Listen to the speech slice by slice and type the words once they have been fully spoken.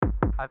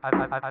I've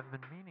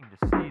been meaning to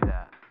see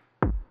that.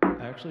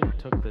 I actually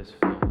took this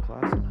film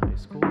class in high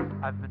school.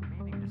 I've been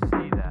meaning to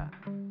see that.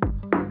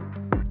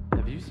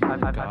 Have you seen The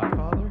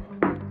Godfather?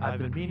 I've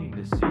been meaning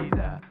to see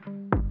that.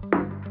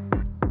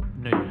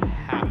 No, you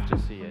have to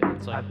see it.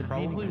 It's like I've been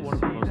probably meaning to one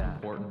of the see most that.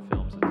 important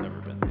films that's ever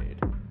been made.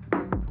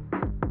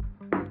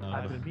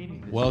 I've been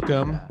meaning to see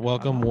Welcome, that.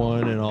 welcome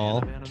one and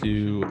all fan of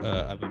to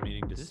animation. I've been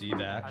meaning to This see was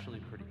that. actually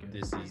pretty good.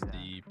 This is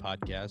the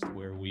podcast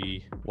where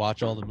we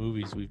watch all the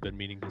movies we've been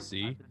meaning to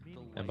see.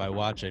 And by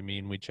watch, I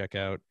mean we check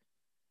out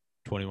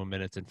 21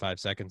 minutes and 5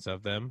 seconds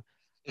of them.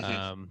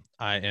 I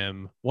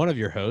am one of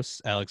your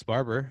hosts, Alex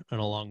Barber, and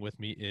along with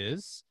me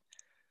is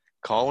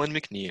Colin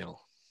McNeil.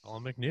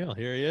 Colin McNeil.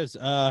 Here he is.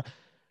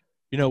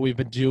 We've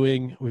been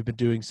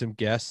doing some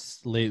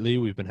guests lately.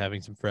 We've been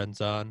having some friends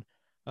on.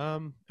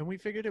 And we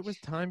figured it was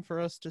time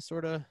for us to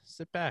sort of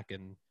sit back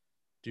and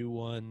do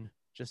one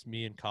just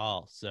me and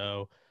Col.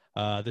 So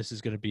this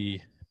is going to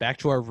be back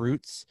to our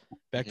roots,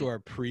 back to our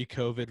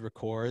pre-COVID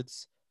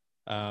records.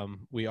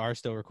 We are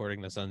still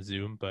recording this on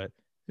Zoom, but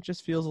it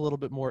just feels a little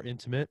bit more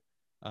intimate.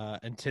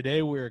 And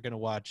today we're going to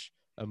watch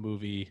a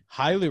movie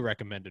highly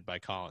recommended by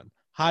Colin.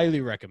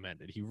 Highly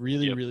recommended. He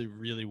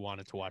really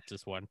wanted to watch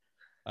this one.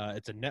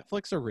 It's a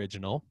Netflix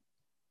original,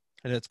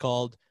 and it's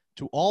called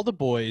To All the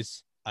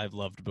Boys I've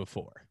Loved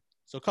Before.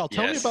 So, Col,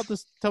 tell me about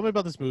this. Tell me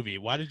about this movie.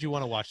 Why did you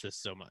want to watch this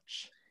so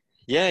much?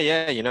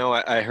 Yeah. You know,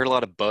 I heard a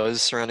lot of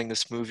buzz surrounding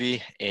this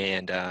movie,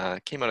 and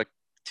it came out of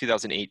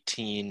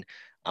 2018.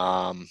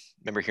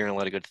 Remember hearing a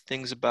lot of good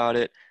things about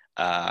it.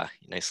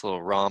 Nice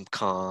little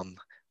rom-com.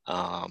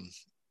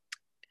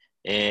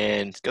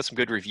 And it's got some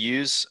good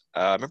reviews.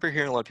 I remember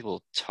hearing a lot of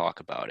people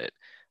talk about it.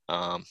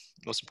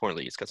 Most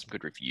importantly, it's got some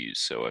good reviews,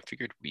 so I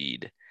figured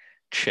we'd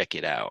check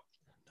it out.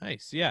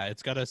 Nice. Yeah,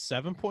 it's got a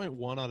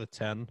 7.1 out of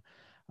 10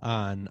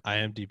 on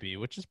IMDb,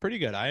 which is pretty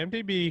good.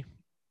 IMDb,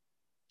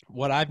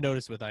 what I've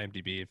noticed with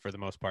IMDb for the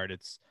most part,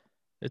 it's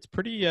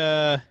pretty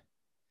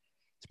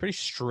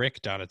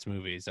strict on its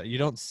movies. You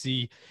don't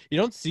see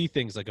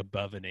things like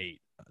above an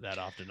 8 that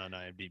often on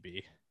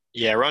IMDb.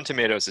 Yeah, Rotten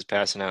Tomatoes is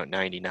passing out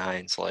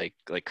 99s like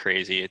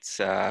crazy. It's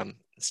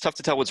tough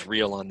to tell what's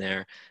real on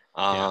there.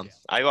 I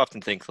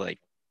often think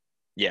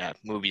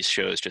movies,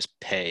 shows just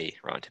pay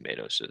Rotten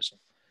Tomatoes to,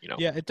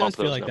 Yeah, it bump does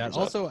feel those like that. numbers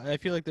up. Also, I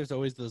feel like there's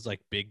always those like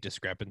big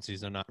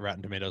discrepancies on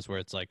Rotten Tomatoes where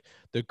it's like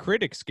the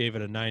critics gave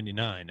it a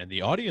 99 and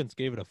the audience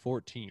gave it a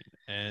 14,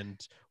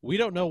 and we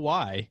don't know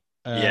why.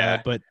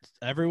 But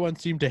everyone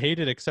seemed to hate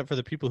it except for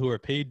the people who are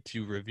paid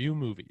to review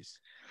movies.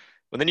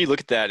 But then you look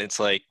at that and it's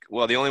like,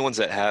 well, the only ones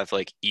that have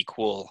like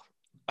equal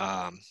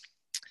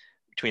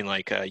between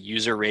like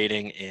user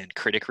rating and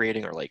critic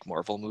rating are like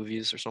Marvel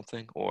movies or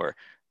something, or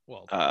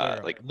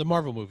like the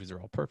Marvel movies are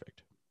all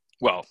perfect.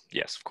 Well,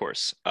 yes, of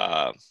course.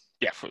 I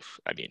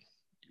mean,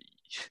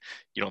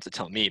 you don't have to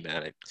tell me,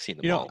 man. I've seen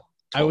them all.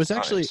 I was 12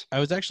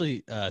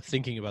 actually times.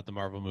 thinking about the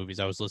Marvel movies.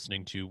 I was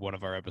listening to one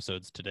of our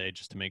episodes today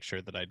just to make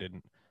sure that I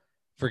didn't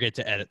forget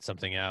to edit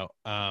something out.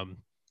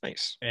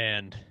 Nice.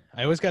 And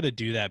I always got to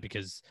do that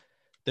because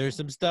there's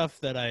some stuff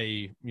that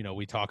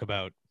we talk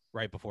about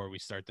right before we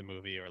start the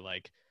movie or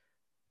like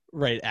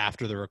right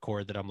after the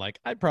record that I'm like,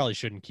 I probably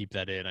shouldn't keep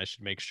that in. I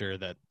should make sure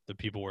that the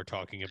people we're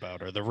talking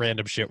about or the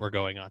random shit we're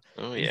going on.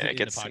 Oh yeah, it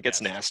gets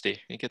nasty.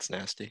 It gets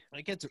nasty.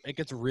 It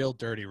gets real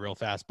dirty real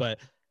fast. But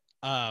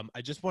I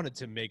just wanted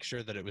to make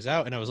sure that it was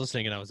out, and I was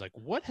listening, and I was like,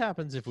 what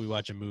happens if we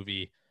watch a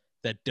movie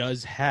that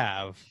does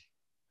have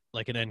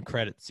like an end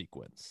credit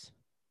sequence?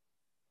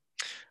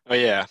 Oh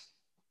yeah.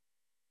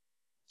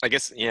 I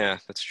guess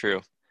that's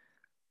true.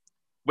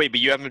 Wait,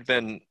 but you haven't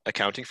been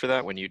accounting for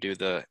that when you do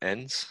the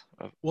ends?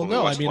 Well,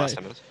 no, I mean,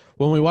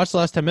 when we watch the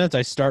last 10 minutes,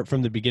 I start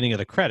from the beginning of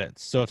the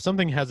credits. So if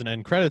something has an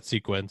end credit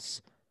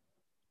sequence,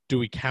 do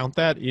we count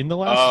that in the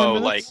last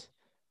 10 minutes?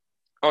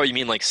 You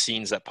mean like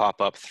scenes that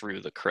pop up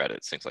through the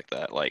credits, things like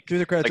that, like through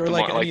the credits,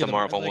 like or like the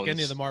Marvel ones. Like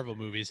any of the Marvel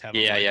movies have.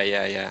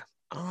 Yeah.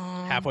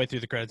 Halfway through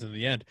the credits and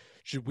the end,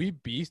 should we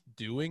be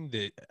doing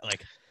the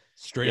like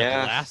straight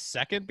up last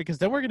second? Because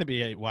then we're going to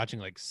be watching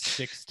like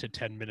 6 to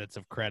 10 minutes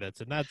of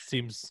credits, and that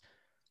seems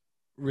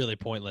really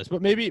pointless.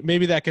 But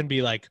maybe that can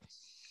be like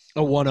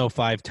a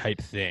 105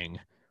 type thing.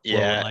 Yeah.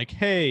 Where we're like,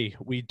 hey,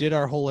 we did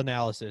our whole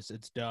analysis,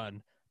 it's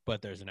done,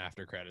 but there's an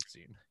after credit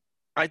scene.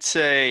 I'd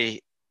say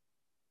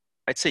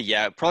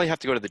yeah. Probably have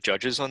to go to the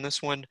judges on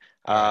this one.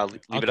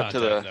 Leave it up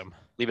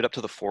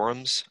to the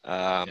forums.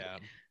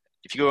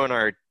 If you go on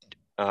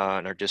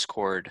our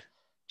Discord,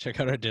 check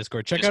out our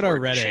Discord. Check out our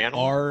Reddit.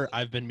 Channel.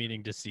 I've been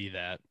meaning to see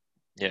that.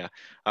 Yeah.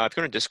 If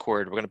you go to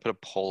Discord, we're gonna put a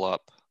poll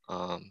up.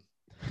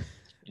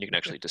 You can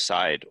actually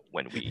decide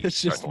when we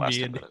start the last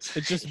 10 minutes.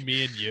 It's just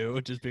me and you,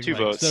 just being 2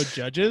 votes. So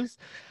judges.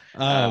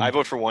 I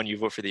vote for one, you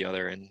vote for the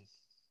other, and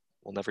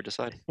we'll never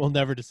decide.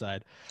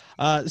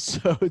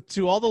 So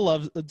to all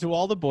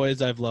the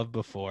boys I've loved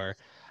before.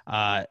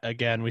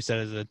 Again, we said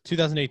as a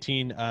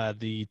 2018.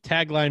 The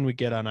tagline we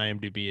get on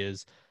IMDb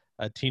is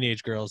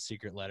 "Teenage girls'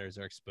 secret letters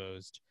are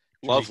exposed."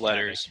 Love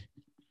letters.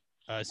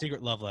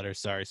 Secret love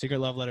letters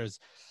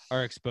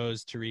are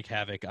exposed to wreak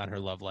havoc on her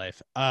love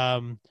life.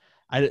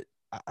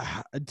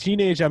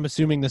 teenage. I'm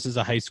assuming this is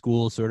a high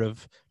school sort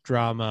of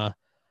drama.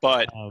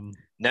 But Um,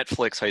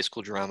 Netflix high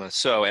school drama,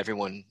 so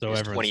everyone so is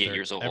everyone's 28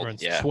 years old.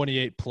 Everyone's Yeah.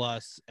 28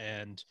 plus,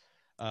 and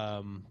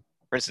um,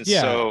 For instance,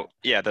 yeah. so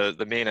yeah,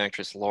 the main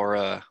actress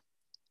Laura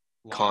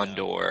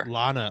Condor,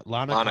 Lana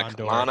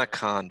Condor Lana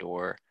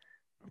Condor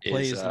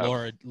plays is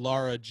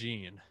Laura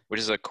Jean. which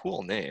is a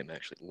cool name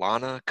actually.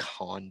 Lana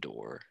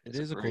Condor. It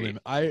is a cool name.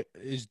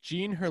 Is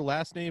Jean her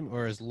last name,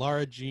 or is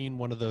Laura Jean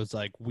one of those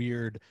like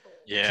weird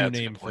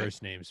two-name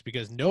first names?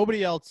 Because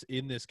nobody else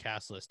in this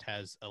cast list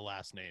has a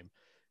last name.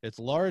 It's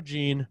Laura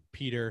Jean,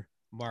 Peter,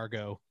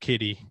 Margot,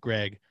 Kitty,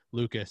 Greg,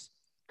 Lucas,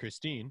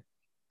 Christine,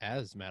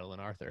 as Madeline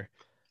Arthur,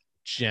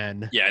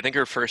 Jen. Yeah, I think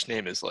her first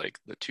name is like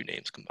the two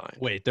names combined.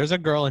 Wait, there's a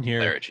girl in here.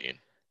 Lara Jean.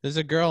 There's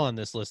a girl on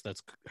this list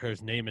that's her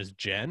name is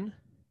Jen,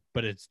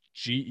 but it's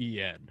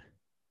Gen.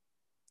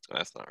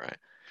 That's not right.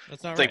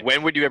 That's not It's right. like,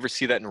 when would you ever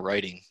see that in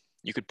writing?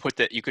 You could put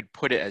it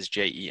as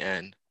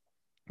JEN.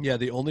 Yeah,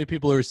 the only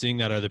people who are seeing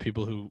that are the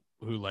people who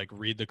like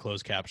read the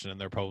closed caption,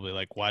 and they're probably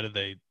like, why did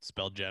they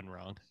spell Jen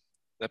wrong?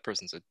 That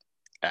person's an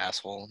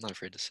asshole. I'm not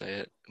afraid to say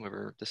it.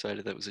 Whoever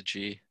decided that was a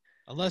G.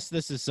 Unless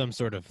this is some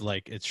sort of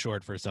like it's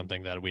short for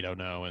something that we don't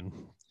know and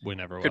we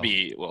never will. Could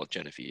be, well,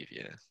 Genevieve,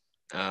 yeah.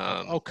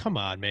 Oh, come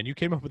on, man. You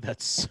came up with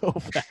that so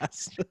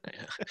fast.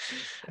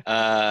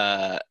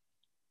 Yeah,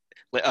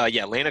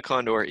 Lana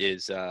Condor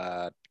is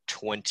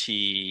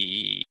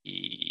 23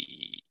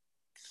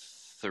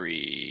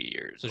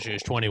 years So old. she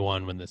was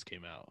 21 when this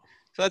came out.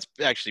 So that's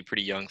actually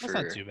pretty young That's for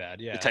not too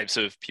bad, yeah. the types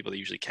of people that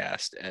usually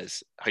cast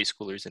as high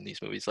schoolers in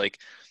these movies. Like,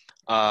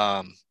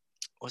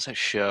 what's that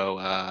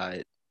show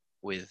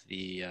with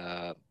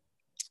the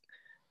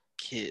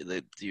kid,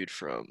 the dude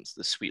from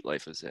The Sweet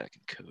Life of Zach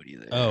and Cody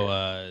there?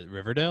 Oh,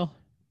 Riverdale?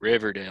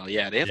 Riverdale.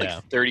 Yeah, they have Yeah.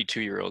 like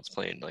 32-year-olds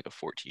playing like a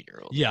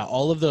 14-year-old. Yeah,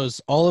 all of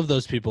those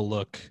people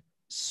look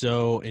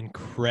so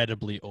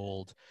incredibly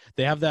old.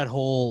 They have that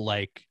whole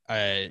like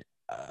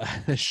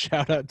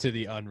shout out to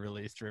the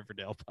unreleased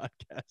Riverdale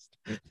podcast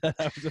that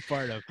I was a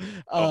part of.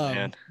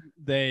 Man.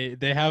 They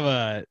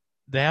have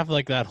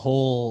like that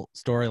whole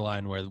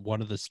storyline where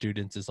one of the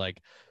students is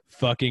like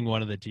fucking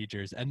one of the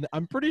teachers, and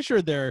I'm pretty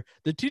sure the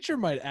teacher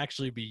might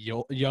actually be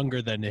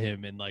younger than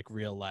him in like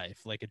real life.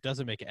 Like, it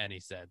doesn't make any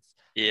sense.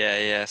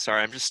 Yeah.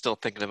 Sorry, I'm just still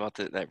thinking about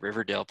that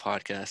Riverdale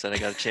podcast that I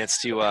got a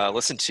chance to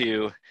listen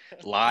to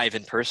live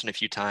in person a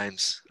few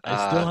times.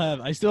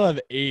 I still have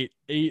eight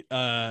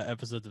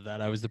episodes of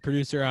that. I was the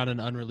producer on an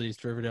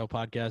unreleased Riverdale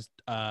podcast.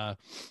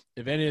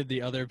 If any of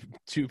the other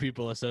two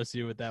people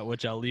associated with that,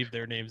 which I'll leave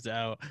their names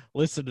out,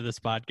 listen to this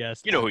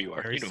podcast. You know who you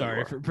are. Very You know who sorry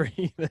you are. for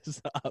bringing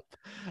this up.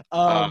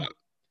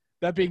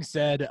 That being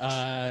said,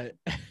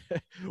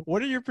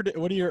 what are your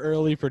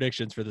early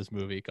predictions for this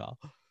movie, Carl?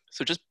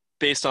 So just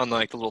based on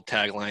like the little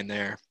tagline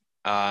there,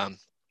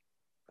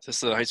 this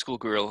is a high school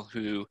girl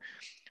who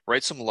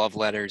writes some love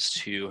letters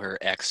to her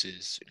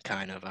exes, and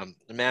kind of I'm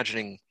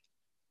imagining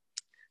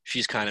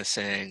she's kind of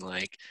saying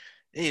like,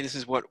 hey, this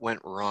is what went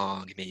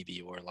wrong,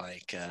 maybe, or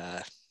like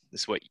this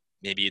is what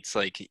maybe it's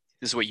like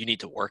this is what you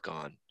need to work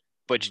on.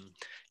 But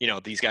you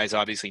know, these guys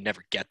obviously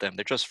never get them.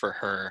 They're just for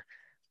her.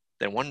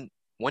 Then one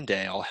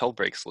day all hell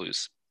breaks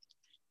loose,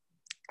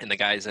 and the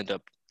guys end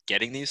up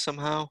getting these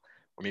somehow,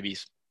 or maybe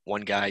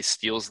one guy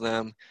steals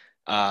them,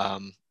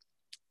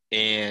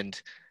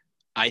 and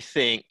I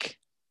think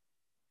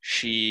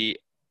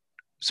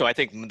I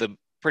think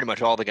pretty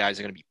much all the guys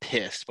are going to be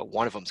pissed, but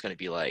one of them's going to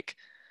be like,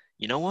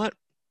 you know what,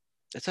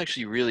 that's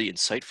actually really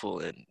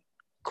insightful and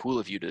cool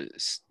of you to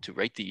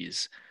write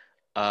these.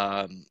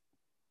 Why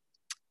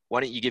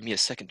don't you give me a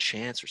second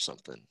chance or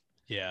something?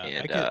 Yeah,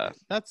 And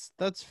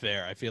that's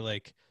fair. I feel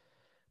like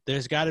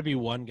there's got to be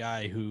one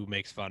guy who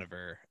makes fun of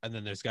her, and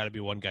then there's got to be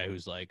one guy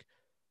who's like,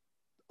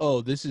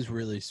 "Oh, this is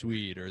really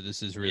sweet," or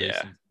 "This is really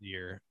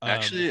sincere."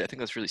 Actually, I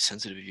think that's really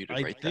sensitive of you to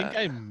write that.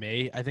 I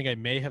think I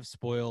may have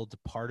spoiled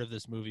part of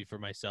this movie for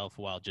myself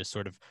while just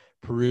sort of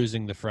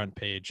perusing the front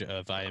page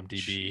of IMDb.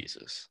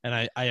 Jesus. And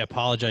I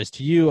apologize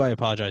to you. I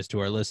apologize to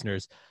our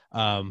listeners.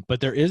 But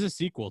there is a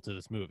sequel to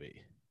this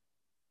movie.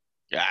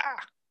 Yeah.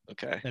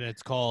 Okay. And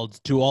it's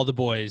called To All the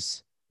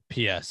Boys,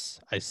 P.S.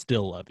 I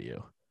Still Love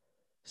You.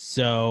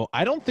 So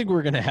I don't think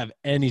we're going to have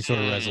any sort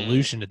of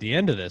resolution at the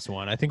end of this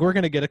one. I think we're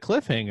going to get a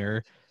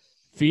cliffhanger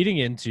feeding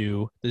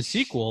into the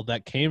sequel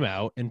that came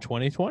out in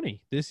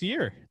 2020. This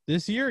year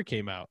it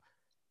came out.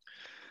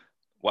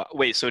 Well,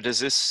 wait, so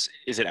is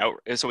it out?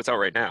 So it's out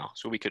right now.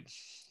 So we could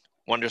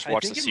just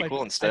watch the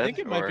sequel instead? I think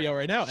it might be out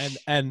right now.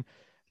 And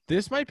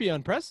this might be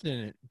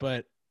unprecedented,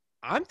 but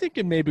I'm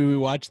thinking maybe we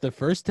watch the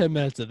first 10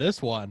 minutes of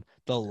this one,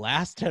 the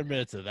last 10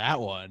 minutes of that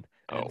one.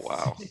 Oh,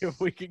 wow. See if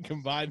we can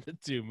combine the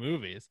two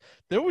movies.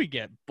 Then we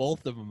get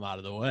both of them out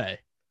of the way.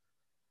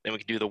 Then we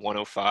can do the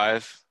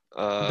 105.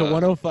 The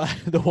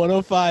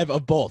 105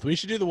 of both. We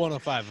should do the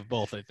 105 of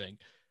both, I think.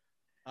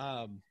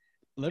 Let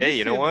me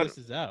you see know if what? This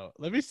is out.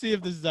 Let me see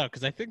if this is out,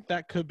 because I think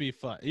that could be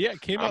fun. Yeah,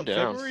 it came I'm out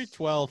down. February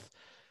 12th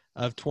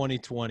of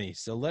 2020.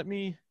 So let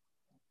me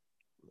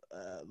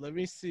let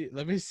me see.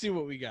 Let me see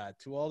what we got.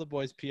 To all the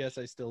boys, P.S.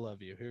 I still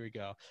love you. Here we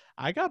go.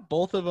 I got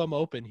both of them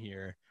open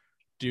here.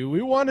 Do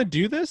we want to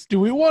do this? Do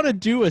we want to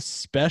do a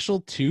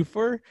special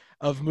twofer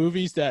of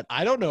movies that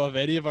I don't know if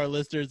any of our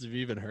listeners have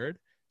even heard?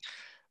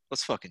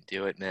 Let's fucking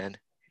do it, man.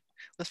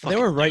 Let's They fucking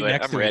were right do it.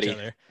 next I'm to ready. each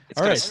other. It's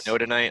All gonna right. snow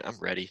tonight. I'm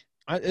ready.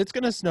 It's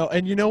gonna snow,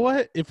 and you know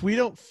what? If we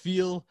don't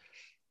feel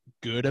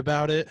good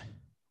about it,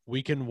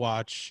 we can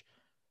watch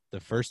the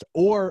first.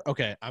 Or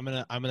okay, I'm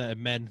gonna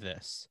amend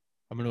this.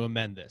 I'm gonna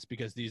amend this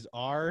because these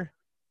are.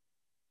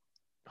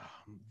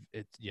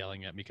 It's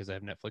yelling at me because I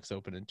have Netflix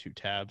open in 2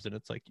 tabs, and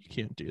it's like you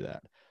can't do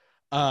that.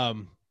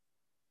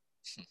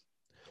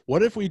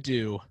 What if we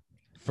do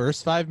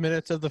first 5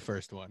 minutes of the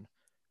first one,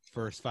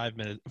 first 5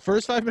 minutes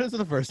of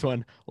the first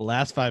one,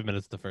 last 5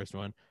 minutes of the first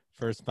one,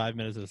 first 5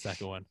 minutes of the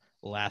second one,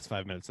 last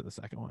 5 minutes of the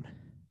second one.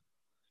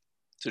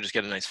 So just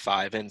get a nice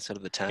 5 instead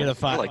of the 10. Get a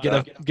 5. I like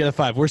Get a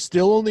 5. We're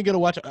still only gonna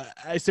watch.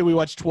 I say we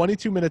watch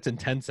 22 minutes and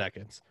 10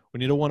 seconds. We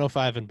need a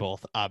 105 in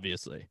both,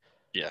 obviously.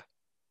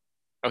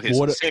 Okay,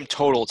 so same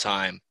total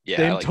time. Yeah,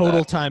 Same I like total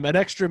that. time, an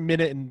extra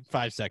minute and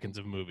 5 seconds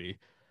of movie.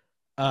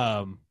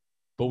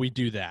 But we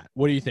do that.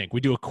 What do you think?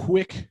 We do a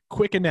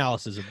quick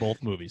analysis of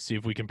both movies, see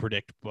if we can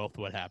predict both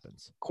what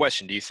happens.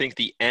 Question: do you think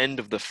the end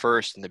of the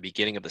first and the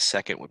beginning of the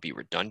second would be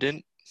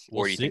redundant,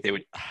 or do you think they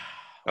would?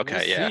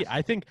 Okay, yeah. See.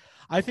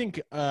 I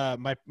think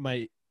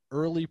my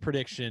early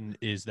prediction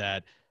is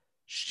that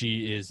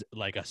she is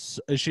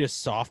is she a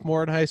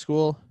sophomore in high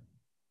school?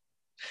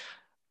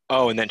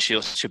 Oh, and then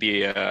she'll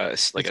be like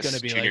It's a gonna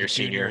be junior, like a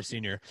senior.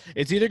 senior.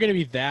 It's either gonna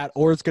be that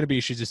or it's gonna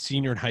be she's a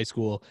senior in high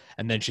school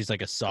and then she's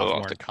like a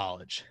sophomore the- in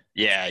college.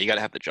 Yeah, you got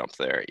to have the jump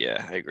there.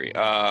 Yeah, I agree.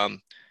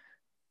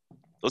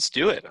 Let's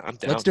do it. I'm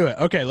down. Let's do it.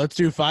 Okay, let's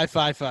do 5,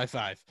 5, 5,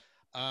 5.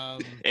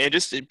 And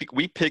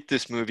we picked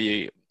this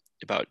movie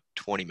about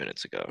 20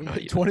 minutes ago. Not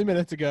even. 20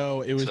 minutes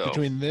ago, it was So-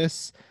 between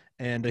this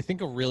and I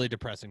think a really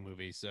depressing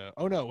movie. So,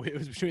 oh no, it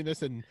was between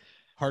this and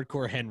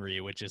Hardcore Henry,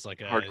 which is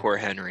like a Hardcore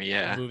Henry.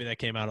 Yeah. movie that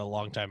came out a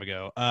long time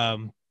ago.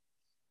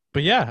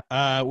 But yeah,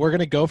 we're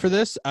gonna go for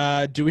this.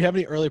 Do we have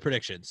any early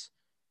predictions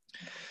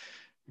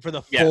for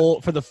the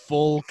full For the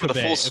full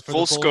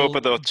scope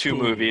of the two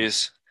boom?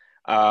 movies,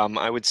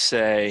 I would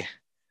say.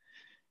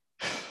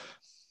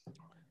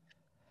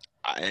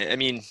 I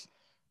mean,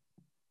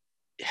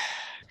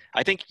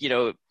 I think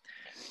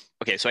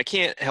Okay, so I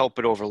can't help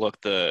but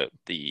overlook the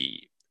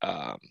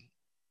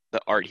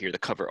art here, the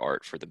cover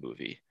art for the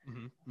movie,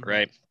 Mhm, mhm.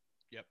 right?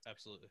 Yep,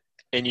 absolutely.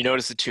 And you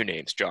notice the 2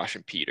 names, Josh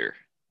and Peter.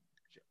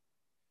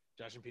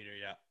 Josh and Peter,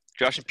 yeah.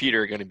 Josh and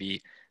Peter are going to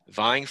be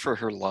vying for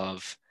her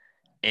love,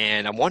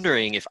 and I'm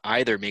wondering if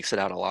either makes it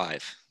out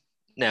alive.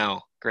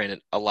 Now,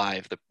 granted,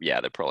 alive,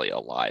 they're probably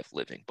alive,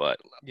 living, but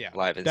Yeah,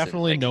 alive is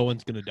definitely no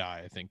one's gonna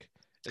die. I think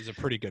is a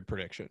pretty good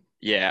prediction.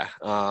 Yeah.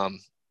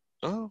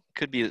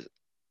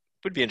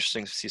 Would be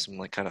interesting to see some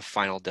like kind of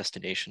Final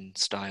Destination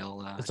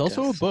style. It's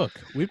also deaths. a book.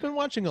 We've been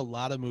watching a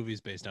lot of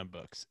movies based on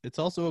books. It's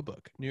also a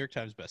book. New York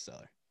Times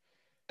bestseller.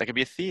 That could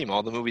be a theme.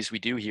 All the movies we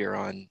do here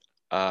on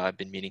I've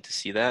been meaning to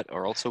see that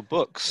are also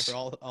books. They're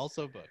all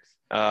also books.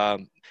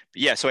 But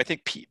yeah, so I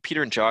think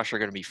Peter and Josh are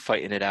going to be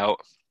fighting it out,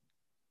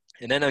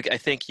 and then I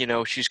think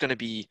she's going to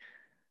be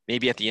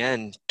maybe at the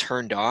end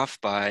turned off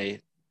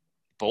by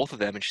both of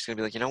them, and she's going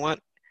to be like, you know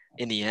what?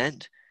 In the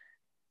end,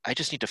 I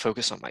just need to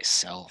focus on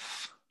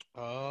myself.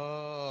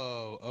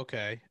 Oh,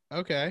 okay.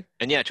 Okay.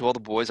 And yeah, to all the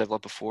boys I've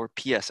loved before,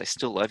 P.S. I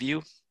still love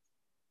you,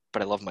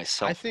 but I love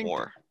myself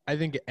more. I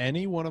think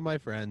any one of my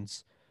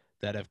friends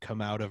that have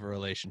come out of a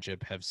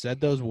relationship have said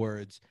those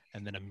words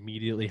and then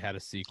immediately had a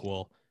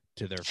sequel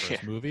to their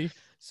first movie.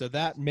 So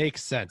that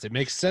makes sense. It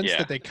makes sense Yeah.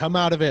 that they come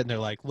out of it and they're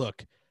like,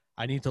 look,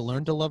 I need to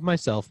learn to love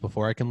myself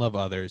before I can love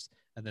others.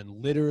 And then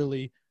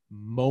literally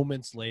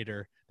moments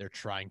later, they're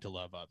trying to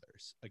love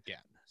others again.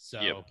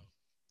 So Yep.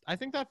 I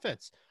think that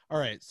fits. All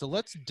right. So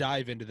let's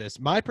dive into this.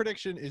 My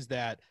prediction is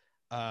that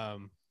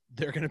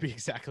they're going to be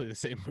exactly the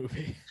same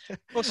movie.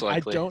 Most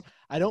likely.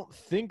 I don't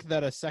think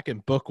that a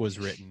second book was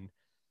written.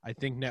 I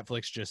think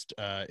Netflix just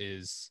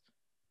is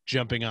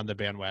jumping on the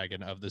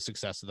bandwagon of the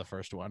success of the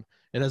first one.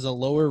 It has a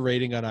lower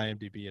rating on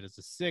IMDb. It is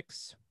a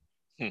 6.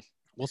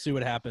 We'll see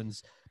what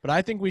happens. But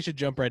I think we should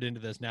jump right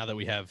into this now that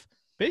we have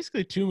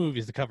basically 2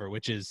 movies to cover,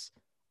 which is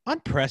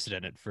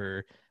unprecedented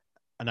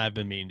and I've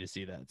been meaning to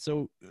see that.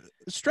 So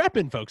strap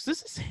in, folks.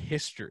 This is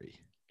history.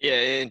 Yeah,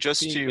 and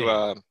just Being to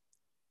made.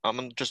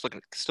 I'm just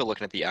still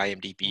looking at the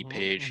IMDb Mhm,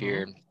 page mhm.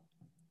 here.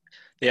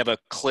 They have a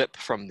clip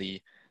from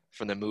the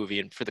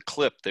movie, and for the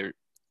clip,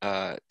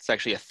 it's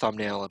actually a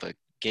thumbnail of a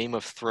Game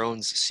of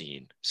Thrones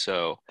scene.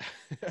 So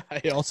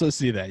I also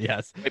see that.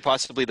 Yes. quite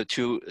possibly the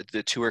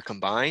two are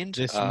combined.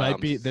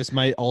 This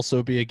might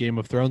also be a Game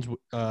of Thrones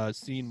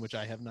scene, which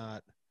I have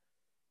not.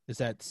 Is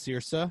that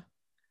Circe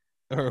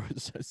or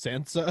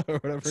Sansa or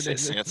whatever her name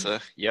is?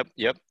 Sansa.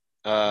 Yep.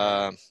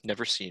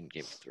 Never seen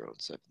Game of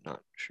Thrones. I'm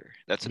not sure.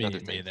 That's Me- another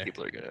me thing either.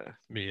 people are gonna.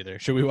 Me either.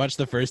 Should we watch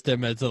the first 10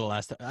 minutes of the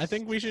last? I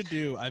think we should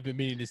do. I've been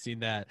meaning to see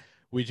that.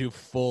 We do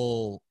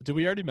full. Did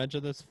we already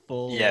mention this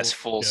full? Yes,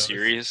 full shows?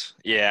 series.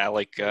 Yeah,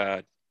 like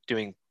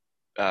doing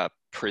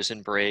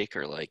Prison Break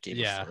or like Game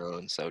Yeah. of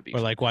Thrones. That would be Or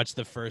like watch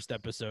the first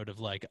episode of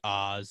like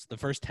Oz, the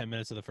first 10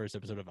 minutes of the first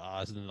episode of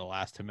Oz, and then the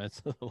last 10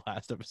 minutes of the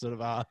last episode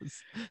of Oz.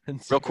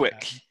 And see real what quick.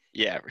 happens.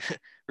 Yeah,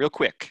 real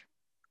quick.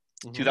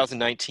 Mhm.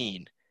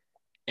 2019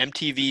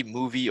 MTV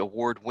Movie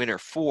Award winner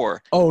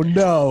for Oh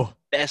no!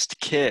 Best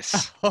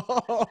Kiss.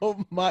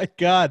 Oh my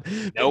God!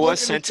 People Noah are gonna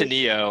think-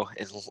 Centineo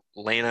and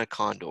Lana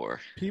Condor.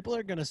 People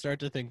are gonna start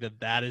to think that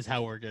that is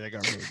how we're getting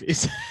our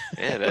movies.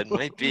 Yeah, that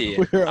might be.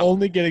 We're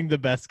only getting the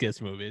Best Kiss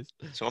movies.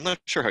 So I'm not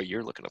sure how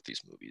you're looking up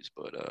these movies,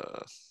 but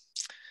You're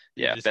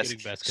yeah, just best,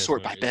 getting Best Kiss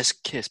sort by movies.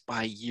 Best Kiss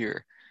by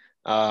year.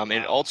 And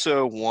it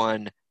also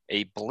won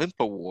a Blimp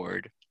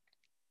Award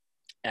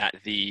at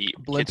the Kids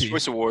Blimpie.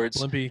 Choice Awards.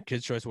 Blimpie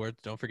Kids Choice Awards.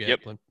 Don't forget.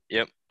 Yep. Blimp.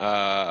 Yep.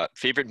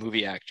 Favorite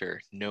movie actor,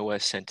 Noah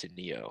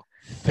Centineo.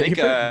 Favorite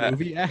think,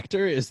 movie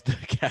actor is the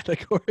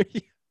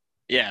category.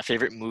 Yeah,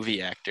 favorite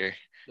movie actor,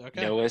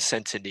 Okay. Noah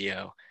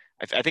Centineo.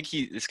 I think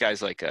this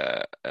guy's like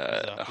a He's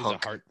a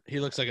hunk. heart. He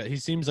looks like he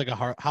seems like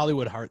a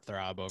Hollywood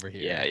heartthrob over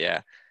here.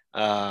 Yeah.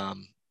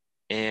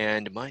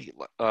 And my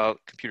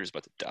computer's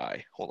about to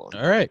die. Hold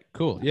on. All right.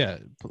 Cool. Yeah.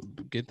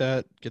 Get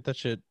that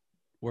shit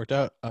worked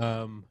out.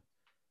 I'm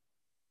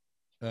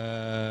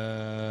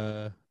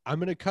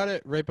gonna cut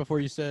it right before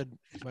you said.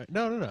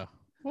 No.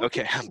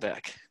 Okay, I'm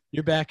back.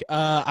 You're back.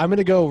 I'm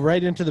gonna go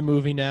right into the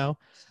movie now.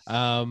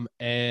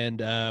 And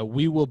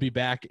we will be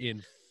back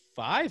in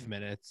 5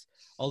 minutes.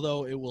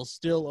 Although it will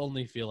still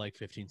only feel like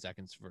 15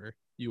 seconds for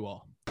you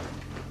all.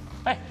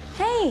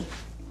 Hey,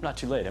 Not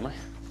too late, am I?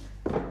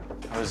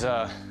 I was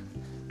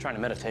trying to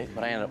meditate,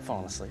 but I ended up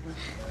falling asleep.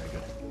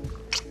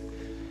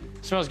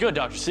 Smells good,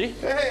 Dr. C.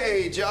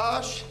 Hey,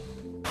 Josh.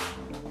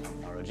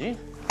 ROG.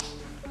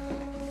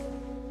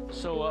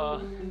 So,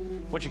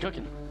 what you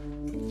cooking?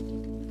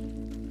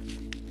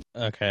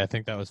 Okay, I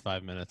think that was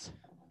 5 minutes.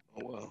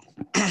 Oh, well.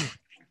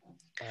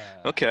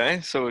 Okay,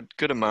 so a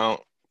good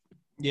amount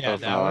Yeah,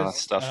 of that was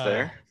stuff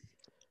there.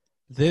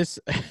 This,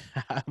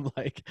 I'm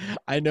like,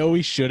 I know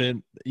we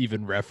shouldn't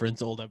even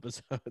reference old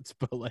episodes,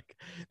 but like,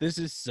 this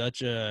is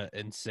such a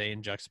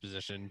insane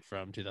juxtaposition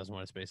from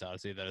 2001: A Space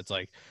Odyssey that it's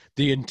like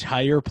the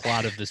entire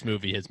plot of this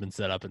movie has been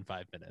set up in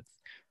 5 minutes.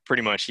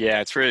 Pretty much,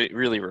 yeah. It's really,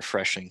 really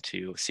refreshing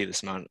to see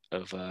this amount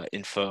of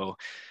info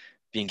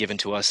being given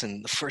to us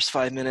in the first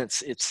 5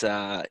 minutes. It's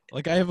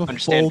Like, I have a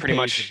Understand full pretty page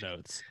much- of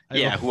notes. I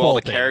have a who all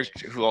full the page.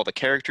 who all the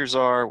characters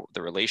are,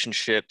 the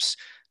relationships,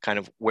 kind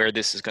of where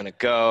this is going to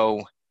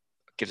go.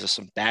 Gives us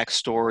some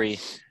backstory.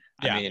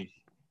 Yeah. I mean,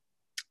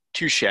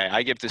 touche.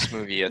 I give this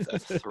movie a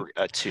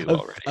 2 A-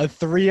 already. A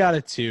 3 out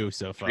of 2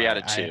 so far. 3 out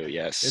of 2.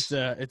 Yes.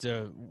 It's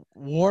a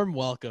warm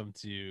welcome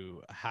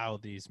to how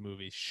these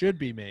movies should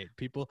be made.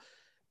 All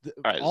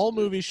right, all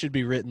movies should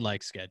be written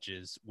like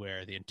sketches,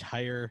 where the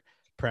entire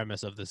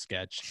premise of the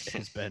sketch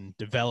has been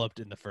developed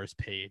in the first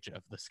page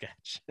of the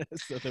sketch,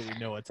 so that we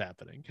know what's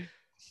happening.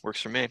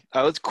 Works for me.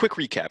 Let's quick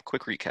recap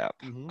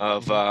Mhm,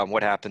 of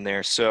what happened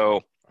there.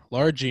 So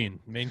Laura Jean,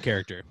 main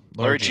character.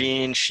 Laura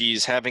Jean,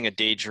 she's having a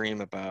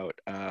daydream about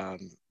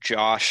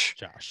Josh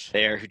Josh.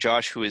 there.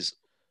 Josh, who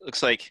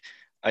looks like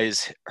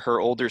is her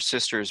older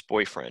sister's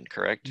boyfriend,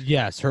 correct?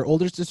 Yes, her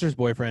older sister's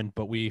boyfriend,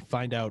 but we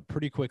find out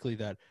pretty quickly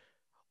that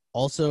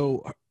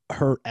also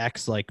her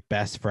ex, like,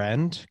 best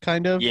friend,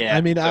 kind of. Yeah,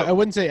 I mean, so- I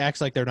wouldn't say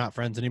ex like they're not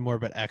friends anymore,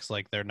 but ex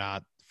like they're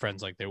not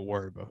friends like they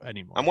were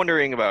anymore. I'm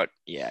wondering about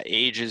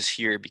ages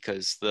here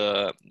because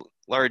the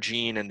Laura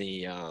Jean and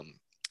the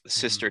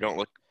sister don't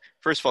look.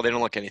 First of all, they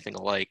don't look anything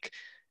alike.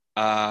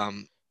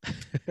 And-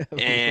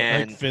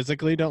 like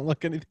physically don't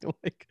look anything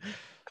like.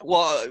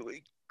 Well,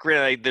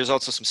 granted, there's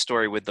also some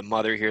story with the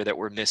mother here that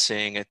we're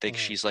missing. I think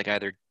she's like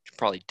either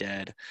probably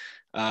dead.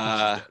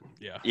 Yeah.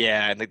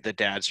 Yeah, and the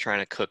dad's trying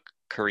to cook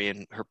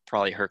Korean, her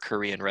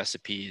Korean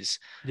recipes.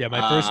 Yeah,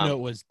 my first Um, note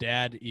was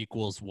dad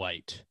equals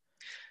white.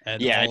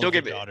 And Yeah, all don't of the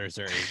get me- daughters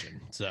are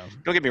Asian. So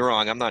Don't get me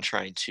wrong, I'm not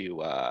trying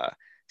to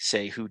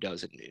say who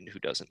doesn't and who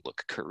doesn't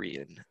look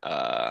Korean.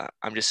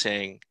 I'm just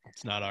saying.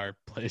 it's not our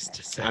place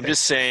to say. I'm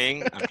just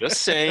saying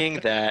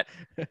that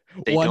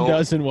they one don't-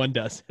 does and one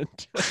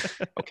doesn't.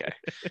 okay.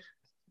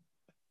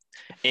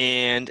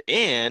 And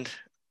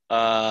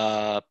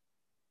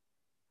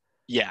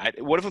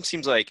one of them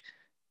seems like,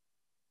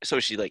 so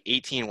she's like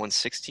 18,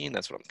 116.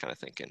 That's what I'm kind of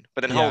thinking.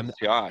 But then how Yeah, old is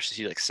Josh? Is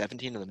he like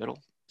 17 in the middle?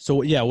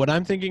 So yeah, what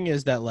I'm thinking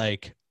is that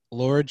like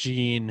Laura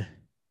Jean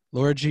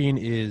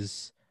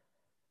is.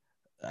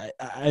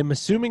 I'm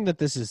assuming that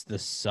this is the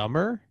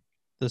summer.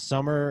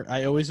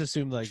 I always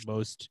assume like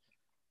most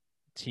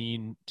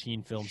teen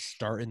films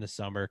start in the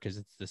summer because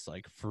it's this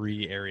like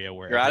free area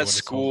where You're out everyone of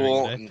is home during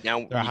school. the day. And now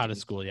They're you out can- of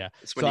school, yeah.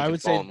 It's when So you I can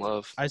would fall say in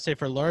love. I say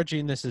for Laura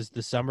Jean, this is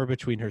the summer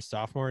between her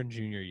sophomore and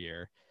junior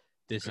year.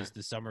 This is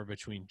the summer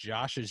between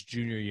Josh's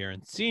junior year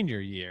and senior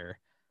year,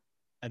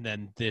 and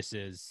then this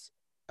is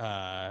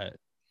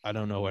I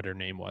don't know what her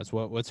name was.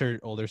 What's her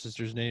older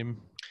sister's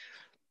name?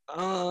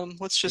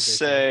 Let's just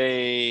they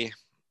say,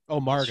 Oh,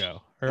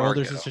 Margot. Her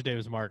older Margot. sister's name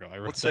is Margot. I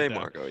wrote let's that say down.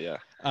 Margot.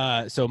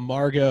 Yeah. So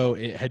Margot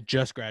had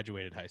just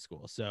graduated high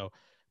school. So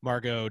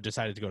Margot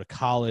decided to go to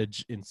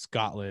college in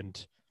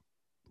Scotland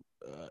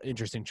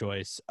interesting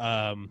choice.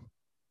 I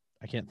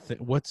can't think.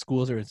 What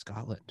schools are in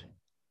Scotland?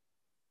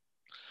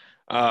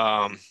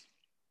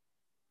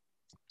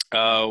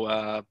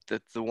 The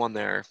one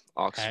there,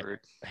 Oxford.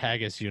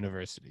 Haggis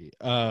University.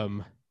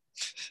 And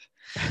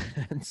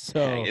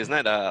so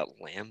Isn't that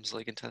lamb's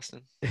like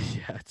intestine? yeah,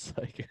 it's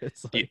like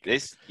They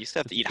used to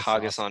have to eat the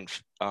haggis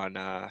sauce.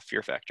 on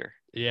Fear Factor.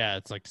 yeah,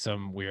 it's like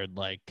some weird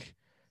like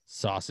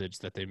sausage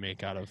that they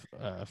make out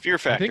of Fear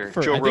Factor,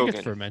 I Joe think Rogan.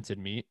 it's fermented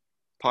meat.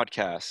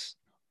 Podcasts.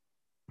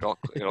 It all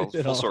It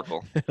full all-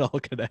 circle. It all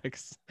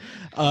connects.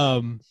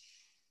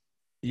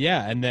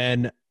 Yeah, and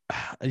then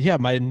yeah,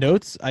 my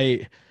notes.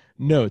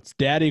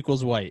 Dad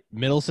equals white.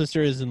 Middle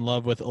sister is in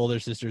love with older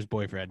sister's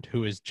boyfriend,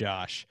 who is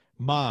Josh.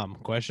 Mom,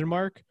 question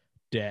mark,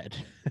 dead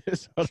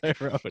is what I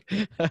wrote.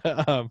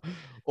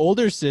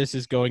 Older sis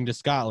is going to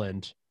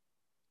Scotland.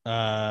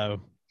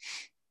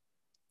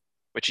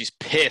 But she's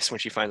pissed when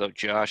she finds out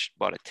Josh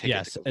bought a ticket.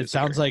 Yes, to go it visit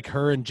sounds her. like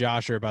her and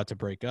Josh are about to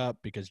break up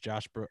because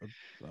Josh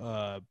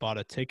bought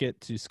a ticket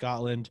to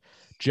Scotland.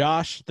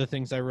 Josh, the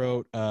things I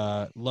wrote,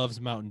 loves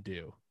Mountain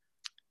Dew.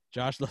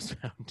 Josh loves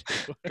Mountain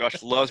Dew.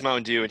 Josh loves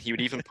Mountain Dew, and he would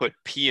even put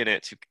pee in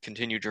it to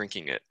continue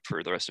drinking it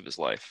for the rest of his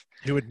life.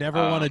 He would never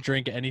want to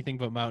drink anything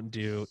but Mountain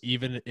Dew,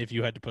 even if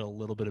you had to put a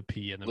little bit of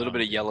pee in A the little bit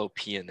Mountain of Dew. yellow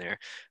pee in there.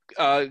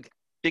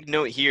 Big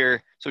note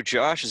here. So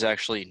Josh is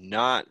actually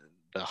not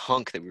the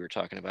hunk that we were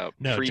talking about.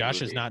 No, Josh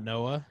is pre-movie. not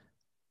Noah.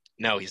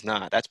 No, he's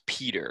not. That's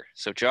Peter.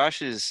 So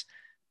Josh is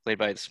played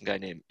by some guy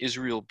named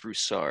Israel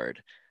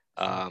Broussard.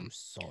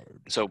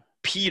 Sword. So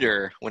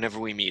Peter, whenever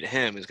we meet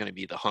him, is going to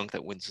be the hunk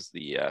that wins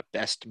the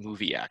Best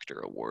Movie Actor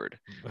award.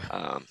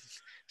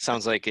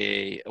 Sounds like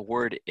a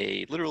word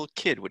a literal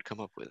kid would come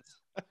up with.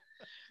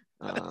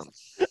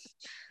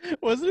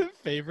 Wasn't it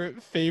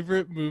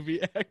favorite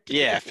movie actor?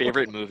 Yeah,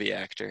 favorite movie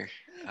actor.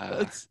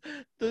 That's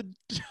the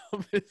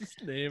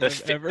dumbest name the I've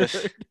fa- ever the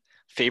heard.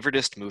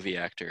 Favoritist movie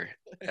actor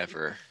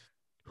ever.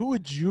 Who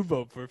would you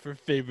vote for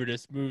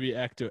favoritist movie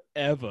actor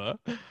ever?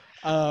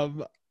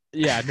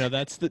 Yeah, no,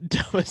 that's the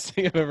dumbest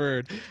thing I've ever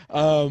heard.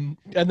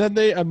 And then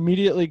they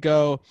immediately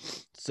go,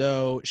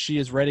 so she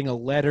is writing a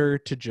letter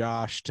to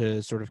Josh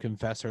to sort of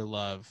confess her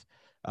love.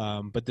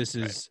 But this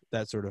is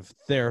that sort of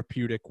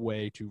therapeutic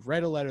way to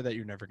write a letter that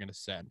you're never going to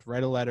send.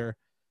 Write a letter,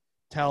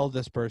 tell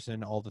this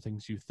person all the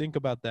things you think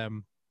about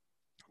them,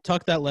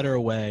 tuck that letter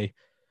away,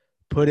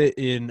 put it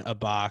in a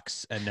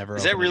box, and never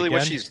Is that open it really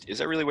what again. is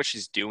that really what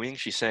she's doing?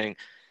 She's saying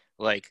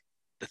like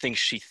the things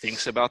she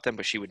thinks about them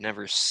but she would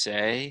never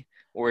say?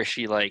 Or is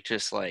she like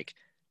just like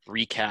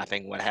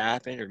recapping what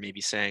happened, or maybe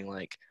saying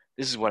like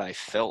this is what I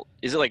felt?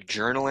 Is it like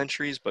journal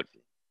entries? But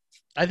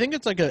I think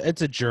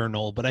it's a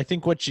journal, but I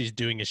think what she's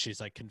doing is she's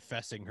like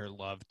confessing her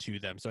love to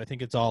them. So I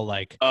think it's all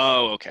like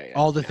okay.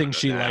 all the things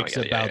she Now I likes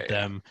get it. about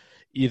them.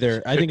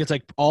 Either I think it's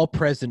like all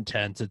present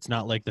tense. It's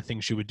not like the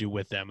things she would do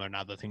with them, or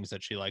not the things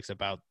that she likes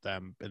about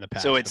them in the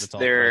past. So but it's all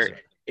there. present.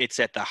 It's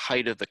at the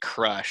height of the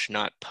crush,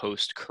 not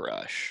post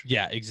crush.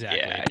 Yeah,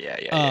 exactly.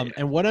 Yeah.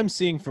 And what I'm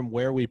seeing from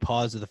where we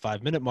pause at the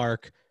 5-minute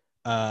mark,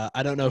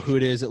 I don't know who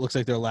it is. It looks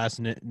like their last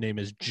name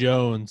is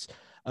Jones,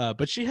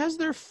 but she has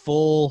their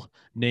full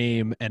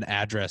name and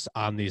address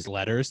on these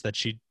letters that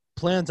she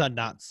plans on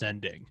not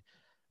sending,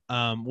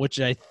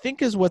 which I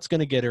think is what's going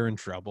to get her in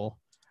trouble.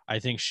 I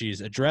think she's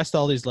addressed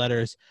all these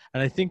letters,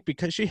 and I think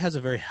because she has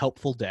a very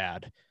helpful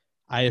dad,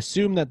 I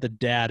assume that the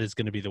dad is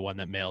going to be the one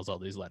that mails all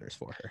these letters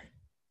for her.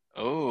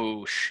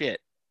 Oh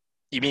shit!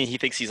 You mean he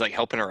thinks he's like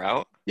helping her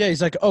out? Yeah,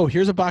 he's like, oh,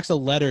 here's a box of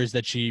letters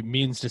that she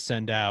means to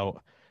send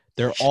out.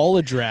 They're all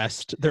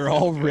addressed. They're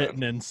all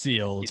written and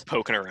sealed. He's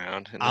poking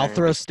around. in I'll there.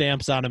 throw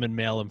stamps on them and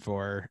mail them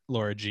for her,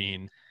 Laura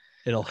Jean.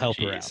 It'll help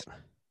her out.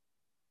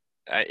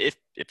 Jeez.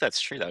 If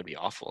that's true, that would be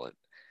awful.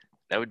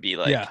 That would be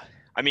like. Yeah.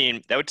 I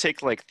mean, that would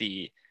take like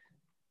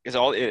because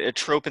a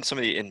trope in some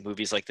of in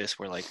movies like this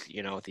where like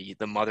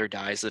the mother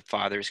dies, the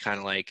father's kind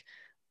of like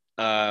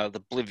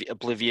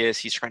oblivious.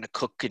 He's trying to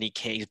cook and he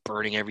can't. He's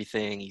burning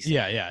everything. He's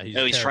Yeah.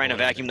 he's trying to terrible at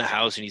vacuum the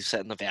house and he's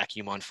setting the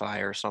vacuum on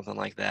fire or something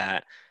like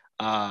that.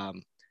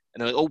 And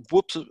they're like, oh,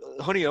 whoops,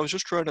 honey, I was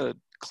just trying to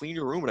clean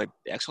your room and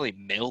I accidentally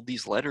mailed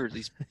these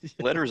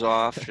letters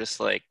off. Just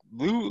like,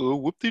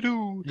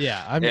 whoop-de-doo.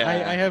 Yeah, I mean,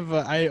 Yeah.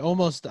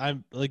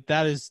 I'm like,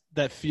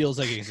 that feels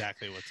like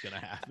exactly what's going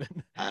to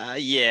happen.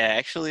 Yeah,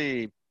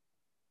 actually,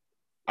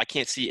 I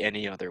can't see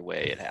any other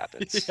way it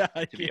happens, Yeah,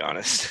 to be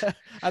honest.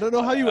 I don't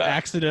know how you Uh,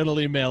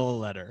 accidentally mail a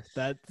letter.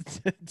 That,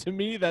 to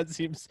me, that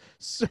seems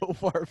so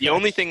far. The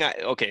only thing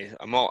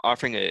I'm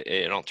offering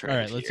an alternative.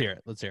 All right, let's hear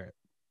it. Let's hear it.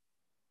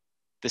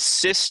 The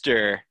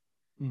sister,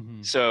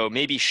 Mhm. so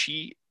maybe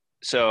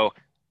so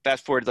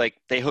fast forward,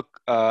 like they hook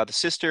the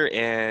sister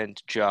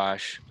and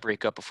Josh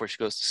break up before she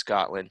goes to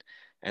Scotland,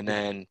 and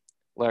then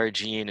Lara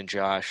Jean and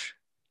Josh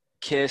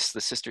kiss.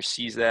 The sister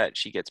sees that,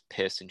 she gets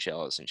pissed and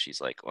jealous, and she's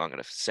like, "Well, I'm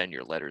gonna send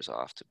your letters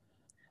off to."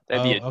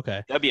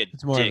 Okay. That'd be a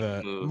It's more dick of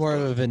a move. more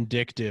of a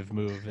vindictive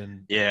move,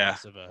 and Yeah.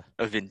 less of a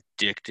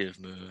vindictive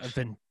move.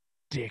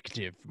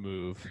 vindictive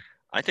move.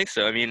 I think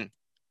so. I mean,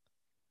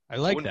 I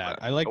like wouldn't-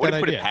 that. I like I that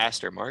wouldn't put idea. it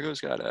past her. Margot's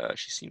got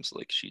she seems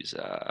like she's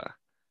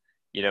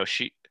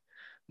she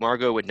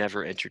Margot would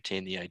never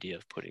entertain the idea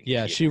of putting.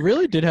 Yeah, she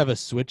really did have a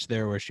switch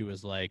there where she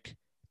was like,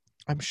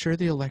 I'm sure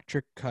the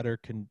electric cutter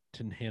can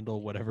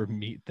handle whatever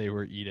meat they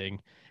were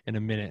eating in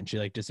a minute. And she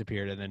like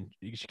disappeared. And then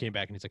she came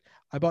back and he's like,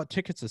 I bought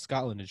tickets to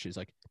Scotland. And she's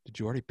like, did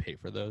you already pay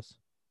for those?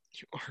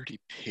 You already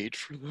paid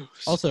for those.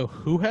 Also,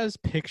 who has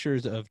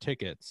pictures of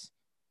tickets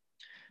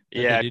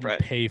that yeah, they didn't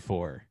pay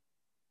for?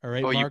 All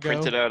right, oh, Margot? you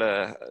printed out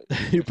a.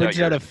 You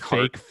printed out your a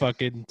card. fake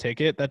fucking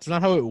ticket? That's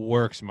not how it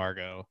works,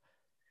 Margot.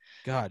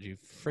 God, you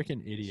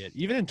freaking idiot.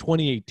 Even in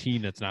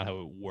 2018, that's not how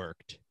it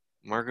worked.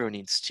 Margot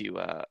needs to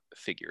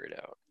figure it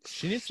out.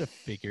 She needs to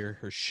figure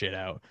her shit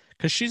out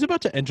because she's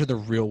about to enter the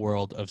real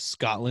world of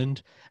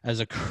Scotland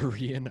as a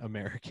Korean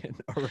American.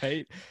 All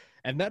right.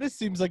 And that just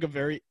seems like a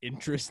very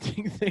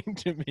interesting thing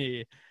to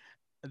me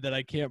that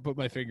I can't put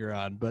my finger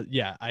on. But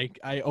yeah,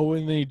 I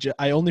only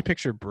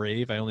picture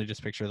Brave. I only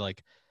just picture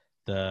like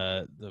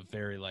the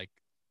very like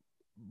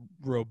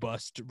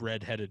robust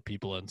redheaded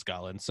people in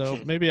Scotland. So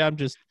maybe I'm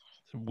just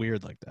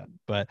weird like that.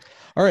 But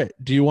all right,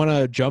 do you want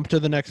to jump to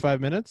the next 5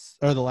 minutes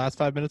or the last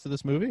 5 minutes of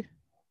this movie?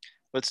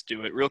 Let's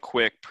do it real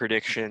quick.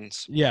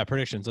 Predictions. Yeah,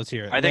 predictions. Let's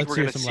hear it. I think Let's we're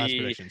hear gonna some last see.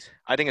 predictions.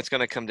 I think it's going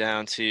to come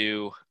down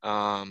to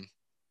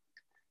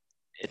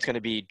it's going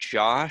to be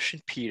Josh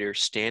and Peter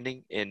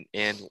standing and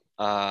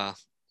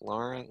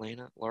Laura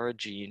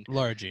Jean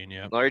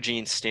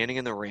Yeah. standing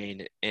in the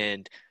rain,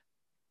 and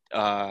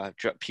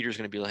Peter's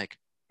going to be like,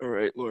 all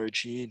right, Laura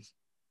Jean,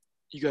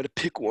 you got to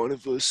pick one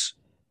of us.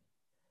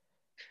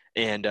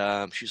 And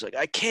she's like,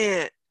 I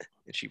can't.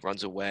 And she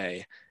runs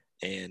away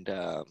and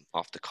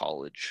off to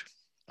college.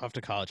 Off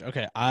to college.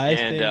 Okay.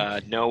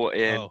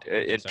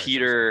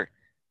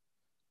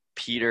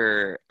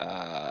 Peter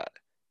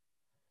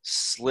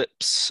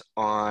slips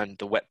on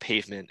the wet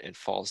pavement and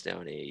falls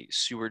down a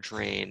sewer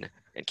drain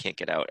and can't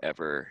get out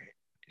ever.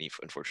 And he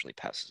unfortunately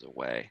passes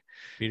away.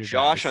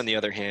 Josh, on the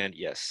other hand,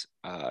 yes,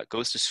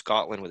 goes to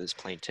Scotland with his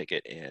plane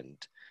ticket, and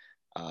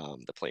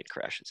the plane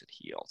crashes and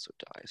he also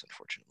dies,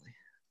 unfortunately.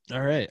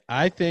 All right.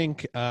 I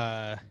think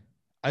I'm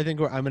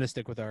going to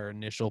stick with our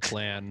initial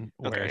plan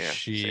where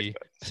safe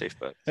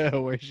bet.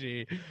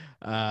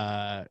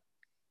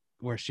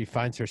 where she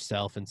finds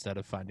herself instead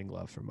of finding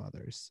love from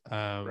others.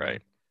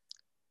 Right.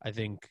 I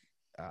think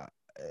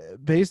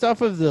based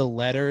off of the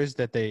letters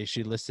that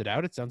she listed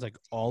out, it sounds like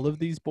all of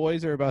these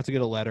boys are about to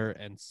get a letter,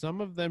 and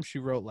some of them she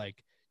wrote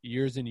like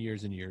years and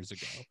years and years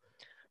ago.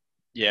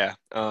 Yeah.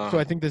 So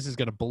I think this is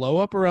going to blow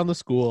up around the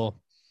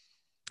school,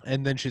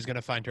 and then she's going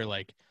to find her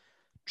like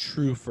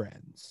true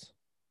friends.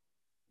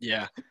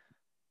 Yeah,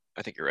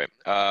 I think you're right.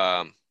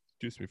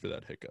 Excuse me for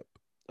that hiccup.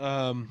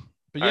 But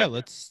yeah, right,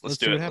 let's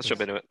do it. Let's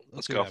jump into it.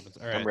 Let's go. All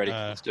right, I'm ready.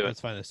 Let's do it.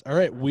 Let's find this. All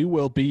right, we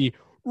will be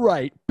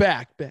right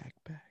back.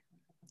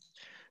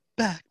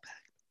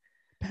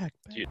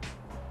 Dude.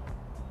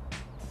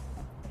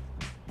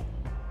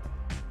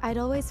 I'd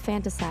always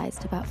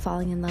fantasized about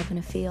falling in love in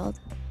a field,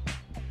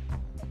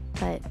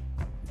 but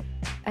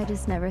I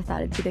just never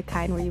thought it'd be the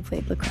kind where you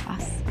played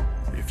lacrosse.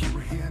 If you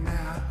were here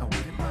now, I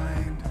wouldn't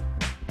mind.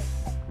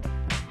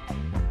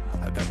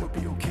 That would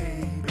be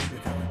okay, baby,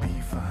 that would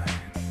be fine.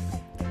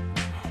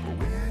 But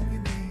when you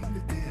name the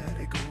dead,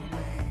 they go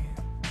away.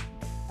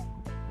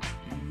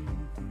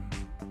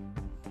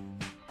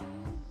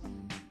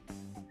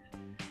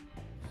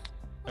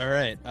 All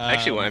right.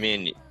 Actually, I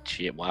mean,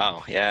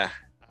 wow, yeah.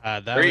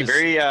 that Very, was,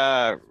 very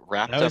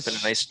wrapped that up was- in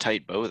a nice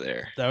tight bow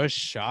there. That was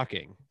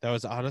shocking. That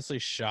was honestly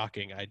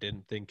shocking. I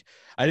didn't think.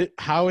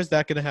 How is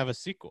that going to have a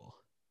sequel?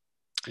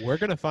 We're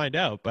going to find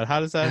out. But how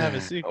does that have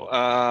a sequel?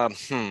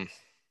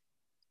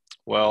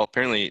 Well,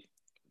 apparently,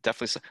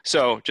 definitely.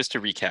 So, just to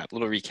recap,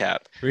 little recap.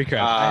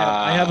 Recap.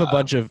 I have a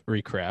bunch of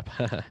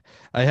recap.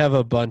 I have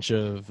a bunch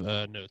of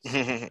notes.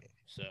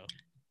 So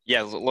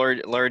Yeah,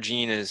 Laura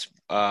Jean is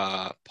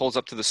pulls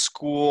up to the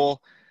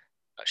school.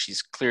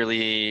 She's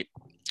clearly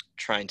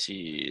trying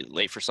to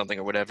late for something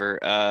or whatever.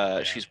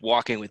 She's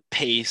walking with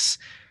pace,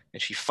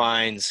 and she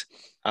finds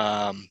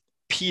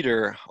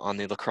Peter on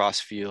the lacrosse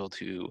field.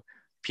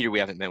 Peter we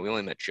haven't met. We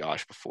only met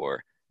Josh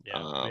before.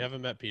 yeah, we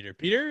haven't met Peter.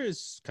 Peter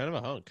is kind of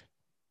a hunk.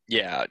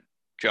 Yeah,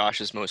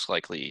 Josh is most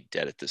likely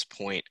dead at this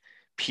point.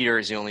 Peter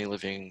is the only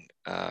living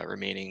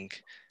remaining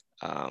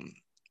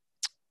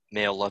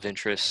male love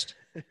interest.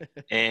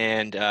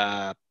 And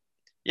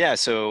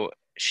so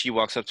she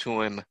walks up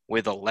to him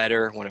with a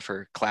letter, one of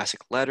her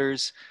classic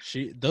letters.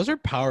 Those are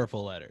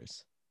powerful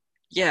letters.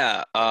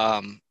 Yeah.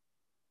 And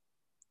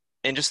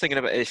just thinking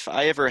about if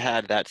I ever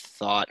had that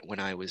thought when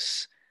I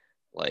was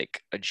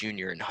like a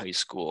junior in high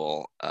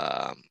school,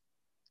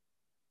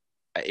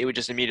 it would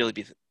just immediately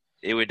be,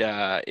 it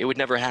would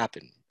never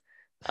happen.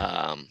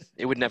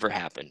 It would never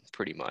happen,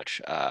 pretty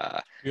much.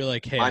 You're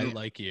like, hey, I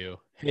like you.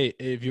 Hey,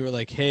 if you were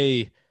like,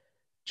 hey,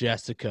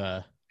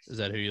 Jessica, is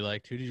that who you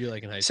liked? Who did you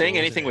like in high school? Saying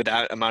anything with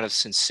that amount of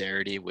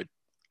sincerity would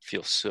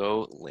feel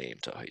so lame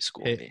to high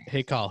school me.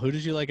 Hey, Carl, who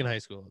did you like in high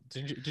school?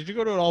 Did you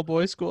go to an all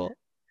boys school?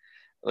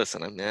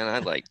 Listen, man, I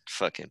like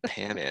fucking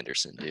Pam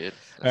Anderson, dude.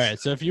 All right,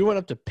 so if you went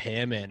up to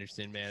Pam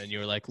Anderson, man, and you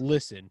were like,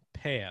 listen,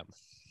 Pam,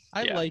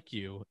 I like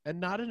you, and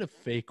not in a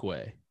fake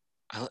way.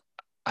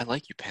 I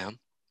like you, Pam.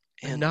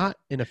 And And not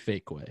in a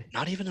fake way.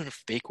 not even in a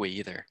fake way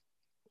either.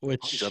 All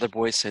Which these other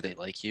boys say they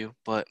like you,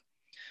 but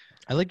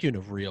I like you in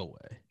a real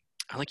way.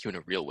 I like you in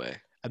a real way.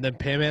 And then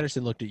Pam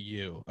Anderson looked at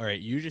you. All right,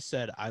 you just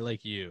said I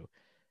like you,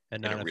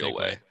 and not In a in a real fake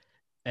way.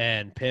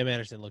 And Pam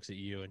Anderson looks at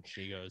you and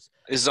she goes,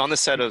 This is on the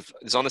set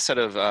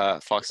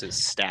of Fox's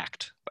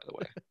Stacked, by the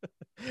way.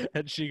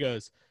 and she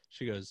goes,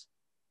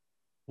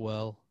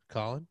 well,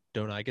 Colin,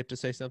 don't I get to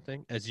say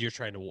something? As you're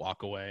trying to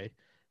walk away,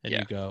 and Yeah.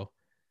 you go,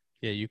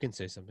 yeah, you can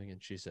say something.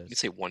 And she says, You can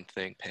say one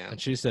thing, Pam.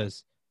 and she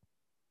says,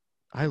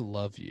 I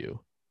love you.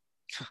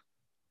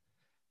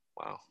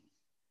 Wow.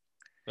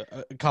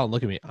 Colin,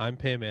 look at me. I'm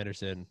Pam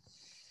Anderson.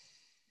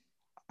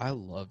 I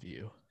love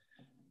you.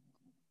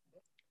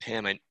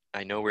 Pam,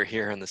 I know we're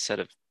here on the set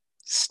of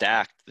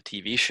Stacked, the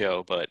TV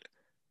show, but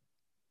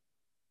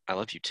I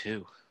love you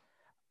too.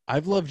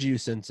 I've loved you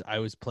since I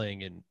was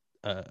playing in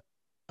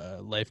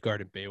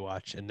Lifeguard in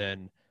Baywatch, and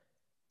then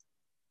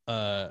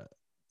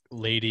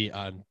Lady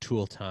on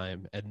Tool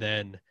Time, and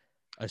then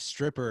a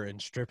stripper in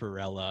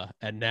Stripperella,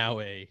 and now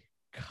a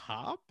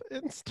cop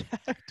in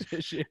Stacked.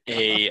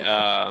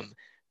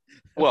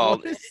 Well,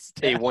 What is a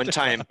Stacked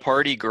one-time about?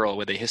 party girl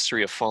with a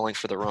history of falling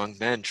for the wrong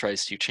men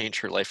tries to change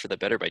her life for the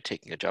better by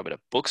taking a job at a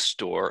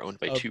bookstore owned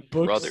by A two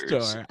brothers.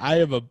 bookstore. I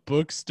have a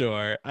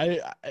bookstore.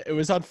 It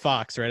was on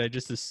Fox, right? I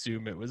just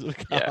assume it was a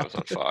cop. Yeah, it was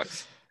on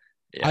Fox.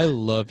 Yeah. I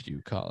love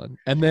you, Colin.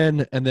 And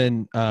then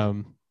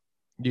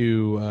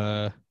you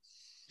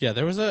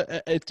there was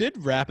it did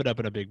wrap it up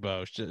in a big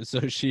bow.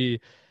 So she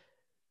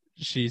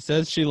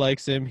says she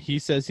likes him. He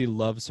says he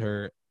loves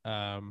her.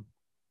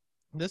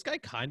 This guy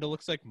kind of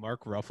looks like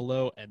Mark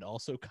Ruffalo and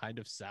also kind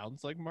of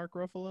sounds like Mark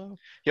Ruffalo.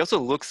 He also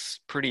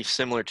looks pretty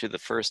similar to the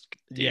first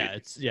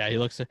dude, He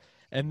looks,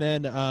 and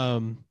then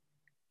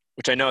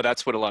which I know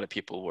that's what a lot of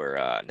people were,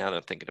 now that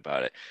I'm thinking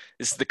about it.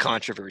 This is the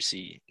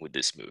controversy with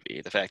this movie.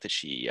 The fact that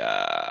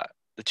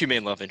the two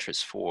main love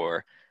interests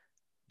for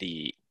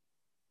the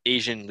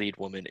Asian lead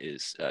woman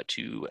is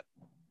two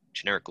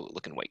generic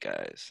looking white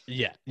guys.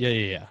 Yeah.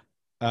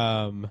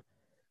 And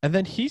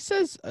then he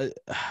says,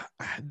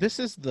 this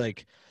is,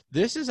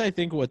 I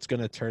think, what's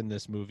going to turn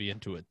this movie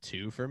into a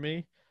 2 for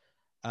me,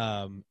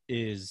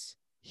 is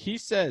he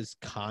says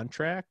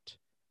contract.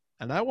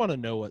 And I want to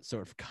know what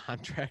sort of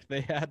contract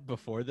they had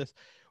before this,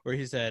 where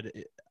he said,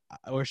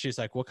 or she's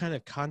like, what kind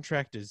of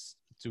contract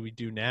do we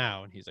do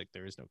now? And he's like,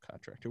 there is no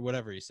contract, or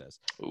whatever he says.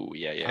 Oh,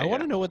 yeah. I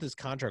want to know what this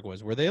contract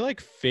was. Were they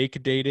like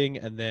fake dating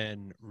and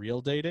then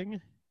real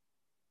dating?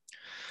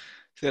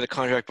 They had a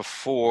contract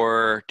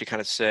before to kind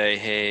of say,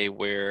 hey,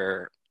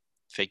 we're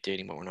fake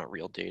dating, but we're not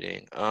real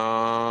dating.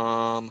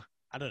 I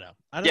don't know.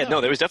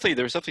 No, there was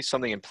definitely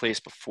something in place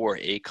before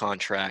a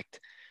contract,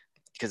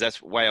 because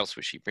that's why else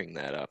would she bring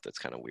that up? That's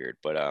kind of weird.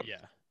 But Yeah.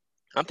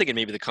 I'm thinking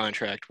maybe the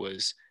contract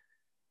was,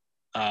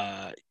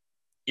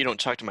 you don't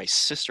talk to my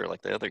sister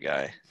like the other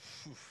guy.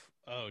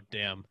 Oh,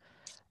 damn.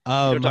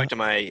 You don't talk to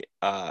my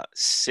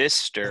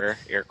sister,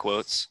 air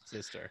quotes.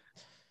 Sister.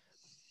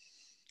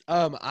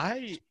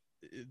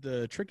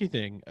 The tricky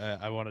thing,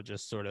 I want to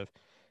just sort of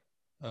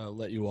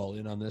let you all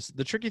in on this.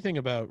 The tricky thing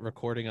about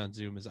recording on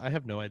Zoom is I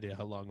have no idea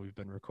how long we've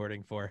been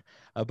recording for,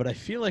 but I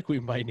feel like we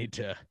might need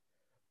to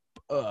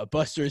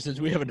Buster,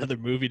 since we have another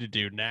movie to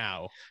do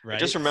now, right? I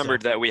just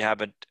remembered that we have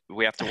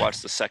to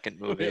watch the second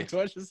We movie. have to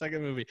watch the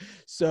second movie.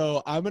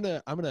 So I'm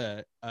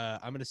gonna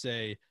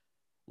say,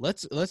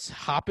 let's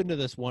hop into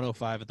this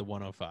 105 at the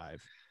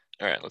 105.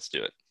 All right, let's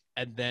do it.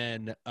 And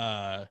then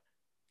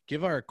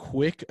give our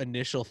quick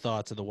initial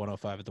thoughts of the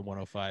 105 at the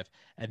 105,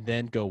 and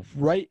then go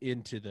right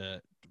into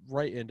the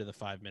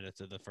 5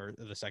 minutes of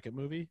the second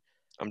movie.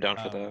 I'm down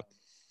for that.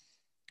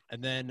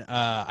 And then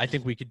I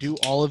think we could do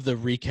all of the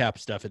recap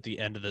stuff at the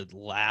end of the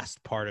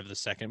last part of the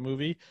second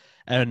movie.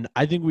 And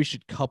I think we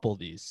should couple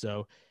these.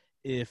 So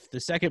if the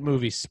second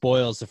movie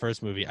spoils the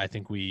first movie, I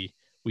think we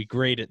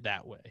grade it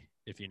that way,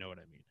 if you know what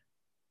I mean.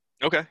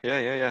 Okay.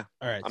 Yeah.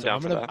 All right. I'm So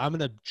down for that. I'm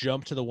gonna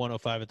jump to the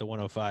 105 at the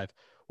 105,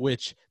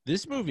 which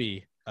this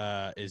movie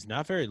is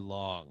not very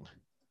long.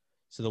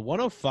 So the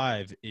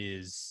 105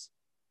 is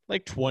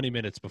like 20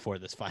 minutes before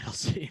this final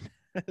scene.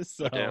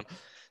 So Damn.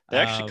 They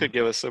actually could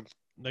give us some.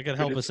 they can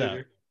help us out.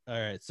 All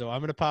right. So I'm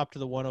gonna pop to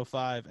the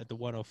 105 at the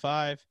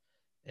 105,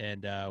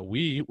 and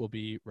we will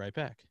be right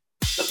back.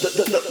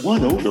 The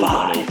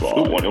 105.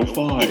 The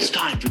 105. It's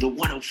time for the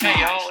 105.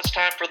 Hey y'all, it's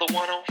time for the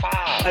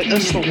 105.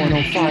 That's the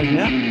 105,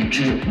 yeah? Welcome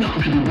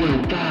to the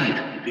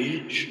 105,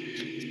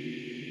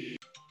 bitch.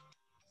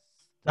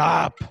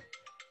 Stop.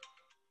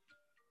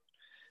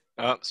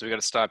 Oh, so we got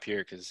to stop here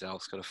because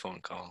Alex got a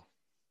phone call.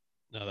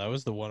 No, that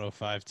was the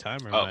 105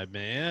 timer, Oh. my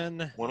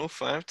man.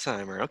 105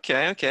 timer.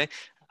 Okay.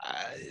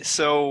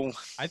 So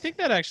I think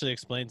that actually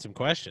explained some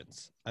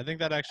questions. I think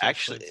that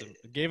actually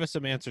gave us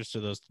some answers to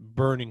those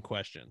burning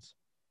questions.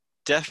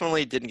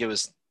 definitely didn't give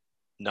us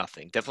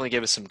nothing. Definitely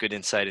gave us some good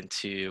insight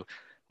into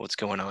what's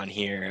going on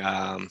here.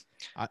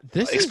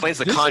 This Explains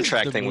the is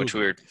contract the thing, which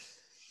movie. we're.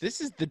 This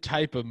is the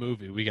type of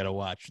movie we got to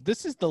watch.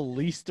 This is the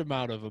least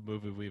amount of a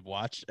movie we've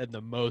watched and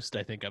the most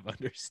I think I've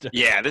understood.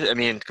 Yeah,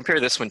 compare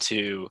this one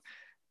to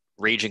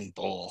Raging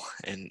Bull,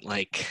 and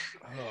like,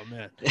 Oh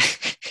man.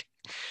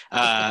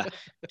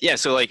 yeah.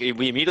 So like, we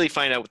immediately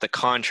find out what the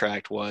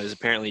contract was.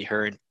 Apparently,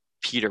 her and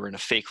Peter were in a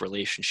fake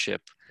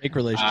relationship. Fake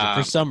relationship for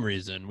Um, some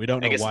reason. We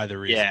don't I know guess, why the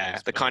reason yeah,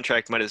 is. the but-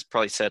 contract might have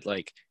probably said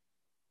like,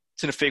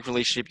 it's in a fake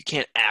relationship. You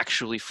can't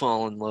actually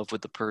fall in love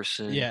with the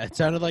person. Yeah, it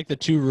sounded like the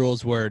two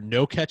rules were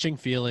no catching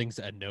feelings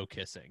and no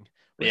kissing.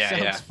 Which Yeah,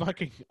 sounds yeah.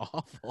 fucking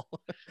awful.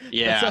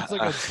 Yeah, That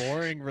sounds like a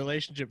boring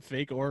relationship,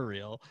 fake or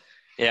real.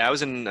 Yeah, I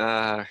was in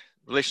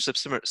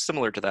relationships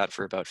similar to that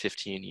for about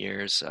 15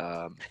 years.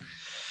 Yeah,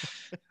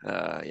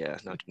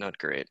 not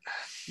great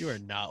You are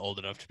not old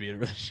enough to be in a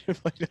relationship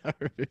like that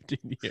for 15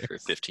 years. for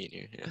 15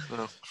 years.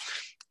 Yeah,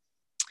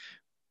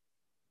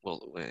 well,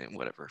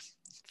 whatever.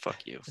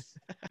 Fuck you.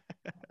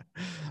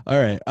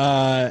 All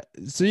right.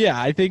 So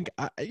yeah, I think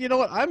you know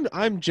what,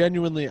 I'm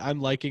genuinely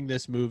liking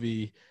this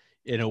movie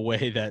in a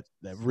way that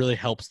really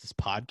helps this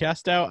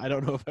podcast out. I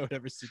don't know if I would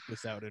ever seek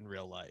this out in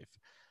real life.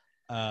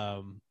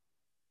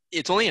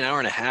 It's only an hour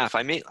and a half.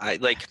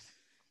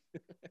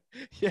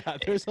 Yeah,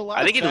 there's a lot.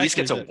 I think of it at least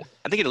gets factors a.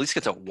 I think it at least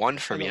gets a 1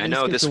 for me. at I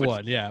know least this gets a would.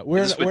 one. Yeah,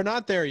 this would- we're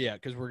not there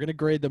yet because we're gonna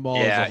grade them all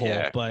Yeah, as a whole.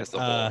 yeah, but as the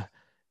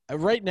whole.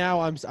 right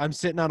now I'm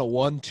sitting on a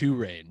 1-2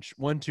 range.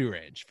 1-2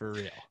 range for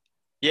real.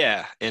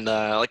 Yeah, and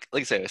like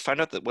I said, I found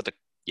out that what the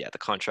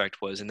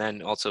contract was, and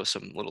then also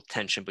some little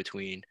tension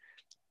between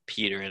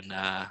Peter and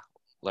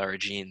Lara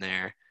Jean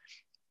there.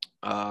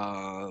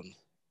 So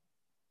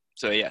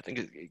yeah, I think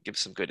it gives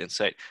some good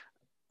insight.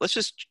 Let's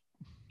just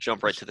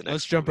jump right to the next.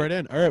 Let's jump right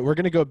in. All right, we're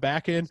gonna go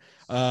back in.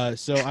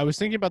 So I was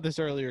thinking about this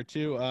earlier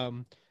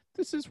too.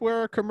 This is where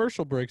our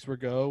commercial breaks would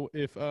go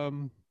if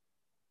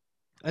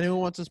anyone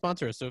wants to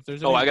sponsor us. So if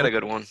there's Oh, I got a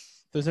good one.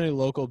 If there's any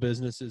local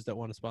businesses that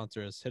want to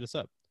sponsor us, hit us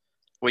up.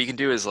 What you can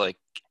do is like,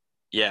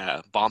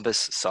 yeah,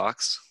 Bombas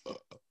socks.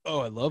 Oh,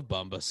 I love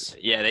Bombas.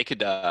 Yeah, they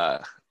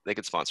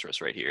could sponsor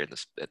us right here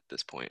at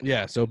this point.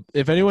 Yeah, so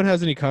if anyone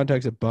has any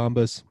contacts at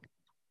Bombas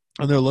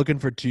and they're looking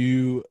for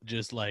two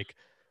just like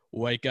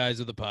white guys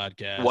with a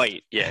podcast.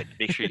 White, yeah.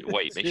 Make sure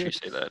you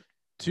say that.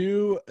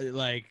 Two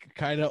like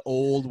kind of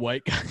old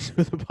white guys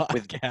with a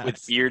podcast.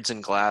 With beards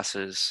and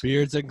glasses.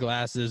 Beards and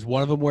glasses.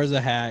 One of them wears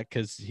a hat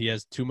because he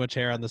has too much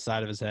hair on the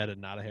side of his head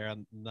and not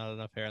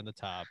enough hair on the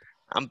top.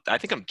 I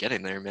think I'm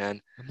getting there,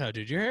 man. No,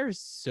 dude, your hair is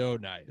so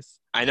nice.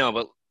 I know,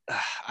 but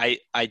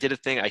I did a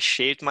thing. I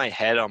shaved my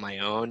head on my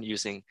own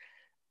using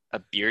a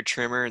beard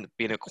trimmer and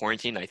being in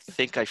quarantine. I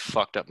think I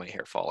fucked up my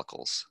hair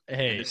follicles.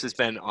 Hey, And this has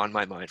been on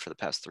my mind for the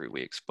past 3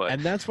 weeks. But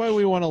and that's why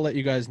we want to let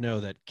you guys know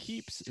that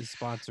Keeps is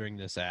sponsoring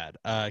this ad.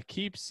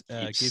 Keeps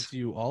Keeps. gives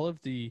you all of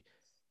the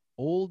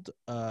old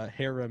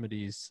hair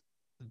remedies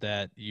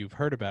that you've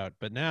heard about,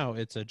 but now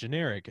it's a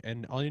generic,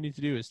 and all you need to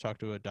do is talk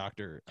to a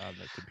doctor on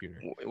the computer.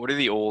 what are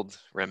the old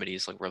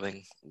remedies, like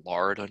rubbing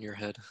lard on your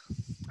head?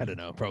 I don't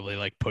know, probably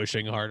like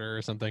pushing harder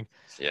or something.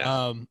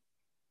 Yeah.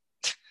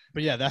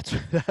 But yeah,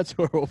 that's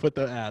where we'll put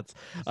the ads.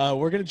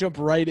 We're gonna jump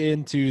right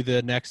into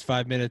the next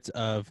 5 minutes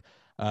of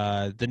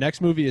the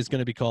next movie is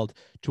gonna be called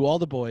To All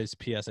the Boys,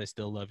 P.S. I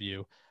Still Love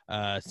You.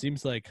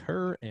 Seems like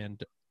her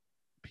and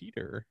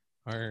Peter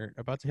are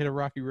about to hit a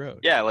rocky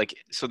road. Yeah, like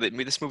so.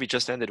 This movie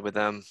just ended with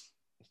them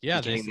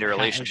beginning their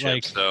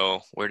relationship.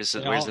 So where's the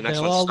next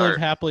they'll one all live start?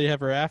 happily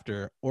ever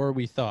after, or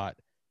we thought.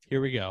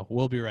 Here we go.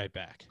 We'll be right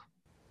back.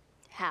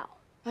 How?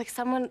 Like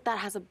someone that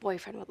has a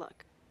boyfriend would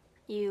look.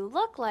 You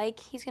look like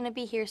he's gonna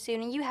be here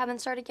soon and you haven't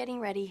started getting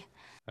ready.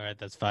 All right,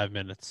 that's 5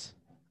 minutes.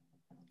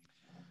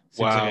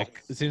 Wow.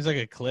 It seems like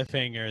a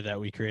cliffhanger that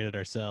we created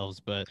ourselves,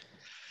 but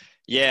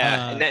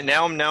Yeah, and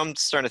now I'm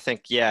starting to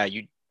think. Yeah,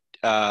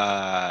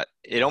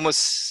 it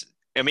almost.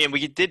 I mean,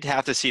 we did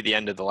have to see the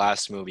end of the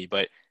last movie,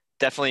 but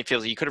definitely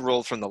feels like you could have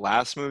rolled from the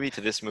last movie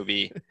to this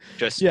movie,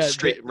 just Yeah,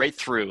 straight right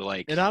through.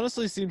 Like it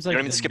honestly seems like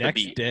don't even the skip a next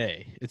beat.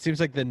 day. It seems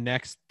like the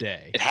next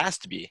day. it has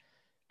to be.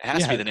 It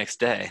has to be Yeah. the next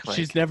day. Like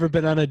She's never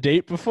been on a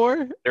date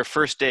before. their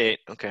first date.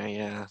 Okay,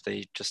 yeah,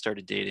 they just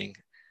started dating.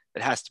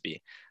 It has to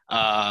be.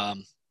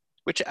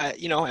 Which I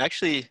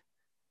actually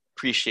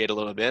appreciate a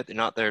little bit.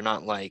 They're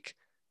not like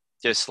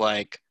just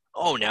like,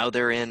 oh, now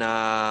they're in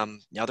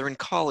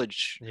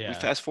college. Yeah. We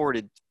fast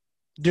forwarded.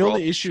 The through all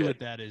only this issue shit. with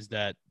that is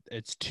that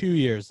it's 2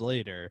 years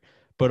later,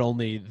 but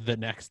only the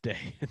next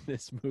day in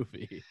this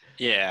movie.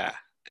 Yeah,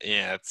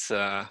 that's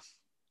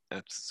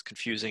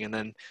confusing. And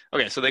then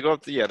so they go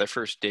up to their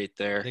first date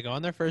there. They go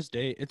on their first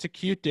date. It's a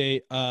cute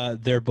date.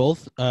 They're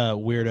both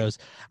weirdos.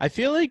 I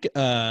feel like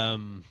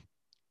and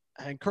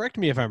correct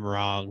me if I'm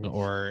wrong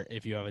or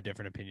if you have a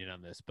different opinion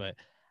on this, but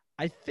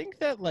I think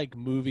that like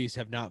movies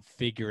have not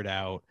figured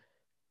out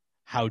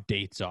how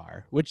dates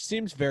are, which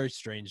seems very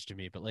strange to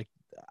me, but like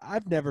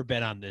I've never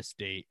been on this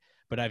date,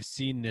 but I've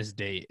seen this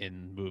date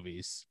in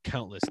movies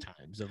countless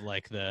times of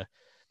like the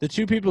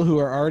two people who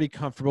are already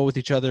comfortable with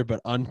each other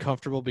but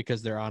uncomfortable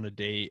because they're on a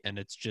date, and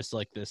it's just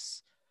like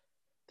this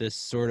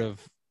sort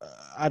of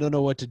I don't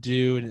know what to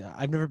do, and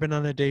I've never been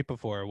on a date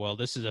before. Well,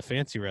 this is a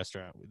fancy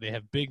restaurant. They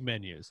have big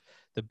menus.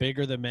 The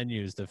bigger the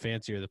menus, the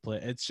fancier the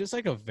plate. It's just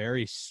like a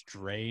very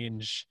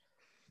strange.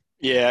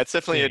 Yeah, it's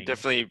definitely thing.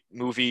 definitely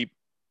movie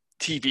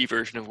TV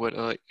version of what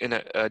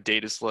a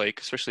date is like.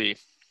 Especially,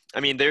 I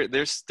mean,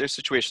 their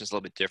situation is a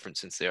little bit different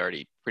since they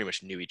already pretty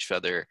much knew each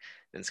other,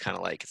 and it's kind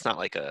of like it's not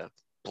like a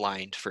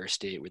blind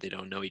first date where they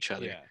don't know each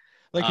other. Yeah.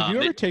 Like, have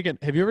you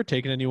ever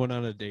taken anyone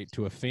on a date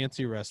to a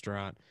fancy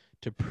restaurant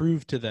to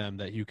prove to them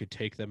that you could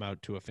take them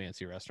out to a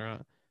fancy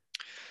restaurant?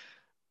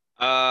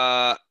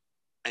 I'm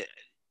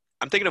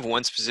thinking of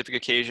one specific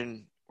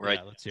occasion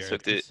where let's hear I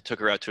it. took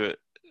her out to a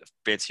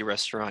fancy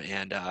restaurant,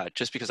 and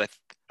just because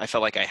I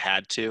felt like I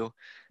had to,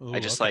 Ooh, I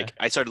just okay.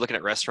 I started looking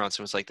at restaurants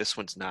and was like, this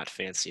one's not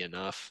fancy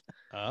enough.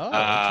 Oh,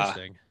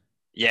 interesting.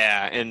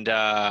 Yeah, and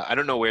I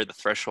don't know where the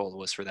threshold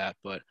was for that,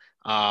 but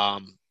I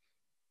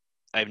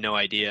have no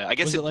idea. I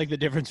guess was it like the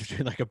difference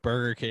between like a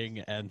Burger King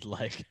and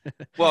like?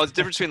 Well, it's the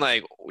difference between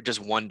like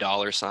just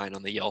 $1 sign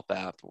on the Yelp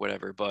app or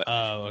whatever. But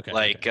okay.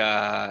 Like,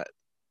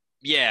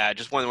 yeah,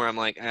 just one where I'm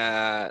like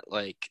I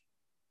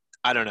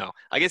don't know.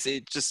 I guess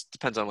it just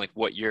depends on like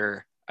what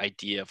your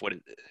idea of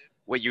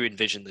what you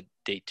envision the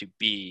date to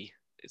be.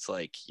 It's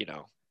like, you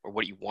know, or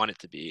what you want it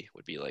to be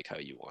would be like how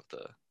you want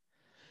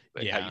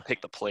how you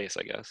pick the place,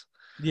 I guess.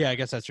 Yeah, I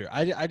guess that's true.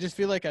 I just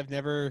feel like I've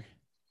never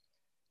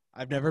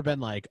been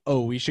like,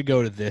 oh, we should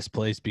go to this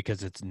place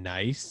because it's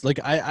nice. Like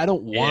I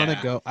don't want to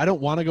go. I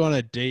don't want to go on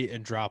a date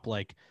and drop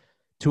like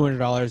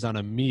 $200 on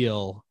a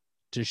meal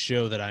to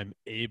show that I'm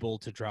able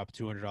to drop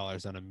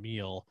 $200 on a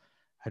meal.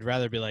 I'd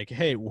rather be like,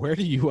 hey, where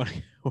do you want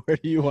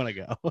to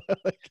go?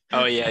 Like,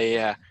 oh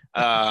yeah.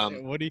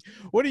 What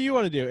do you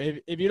want to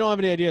do? If you don't have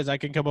any ideas, I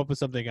can come up with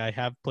something. I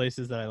have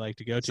places that I like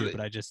to go to,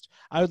 but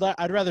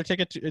I'd rather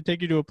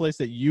take you to a place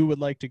that you would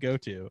like to go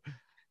to.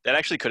 That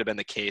actually could have been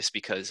the case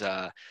because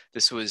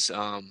this was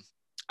I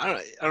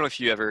don't know if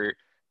you ever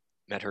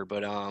met her,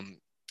 but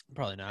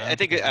probably not. I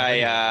think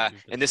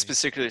in this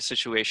particular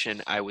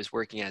situation, I was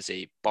working as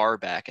a bar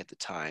back at the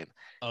time,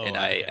 and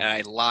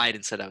I lied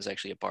and said I was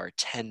actually a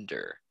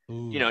bartender.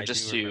 Ooh, you know,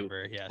 just to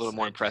a little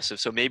more impressive.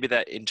 So maybe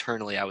that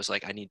internally, I was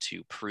like, I need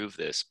to prove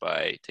this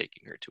by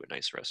taking her to a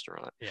nice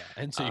restaurant. Yeah,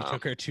 and so you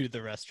took her to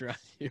the restaurant.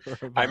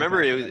 I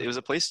remember it was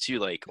a place too,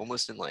 like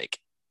almost in like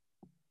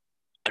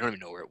I don't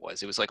even know where it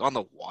was. It was like on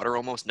the water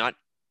almost, not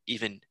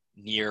even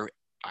near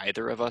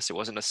either of us. It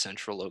wasn't a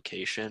central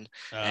location,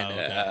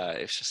 and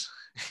it's just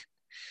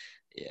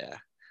yeah.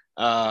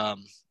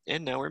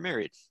 And now we're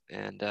married,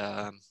 and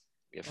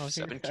we have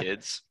 7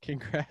 kids.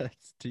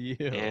 Congrats to you.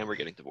 And we're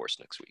getting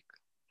divorced next week.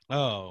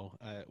 Oh,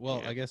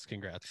 I guess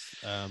congrats.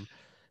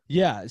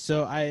 Yeah.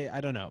 So I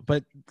don't know,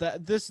 but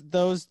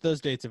those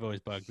dates have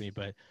always bugged me,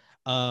 but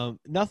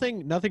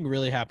nothing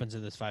really happens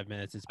in this 5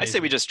 minutes. I say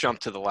we just jump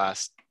to the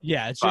last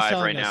it's just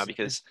 5 right now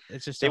because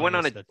it's just they went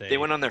on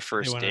their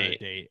first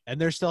date and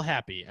they're still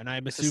happy, and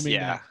I'm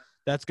assuming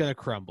that's gonna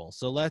crumble.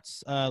 So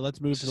let's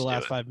move to the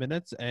last 5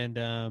 minutes,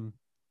 and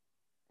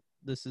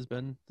this has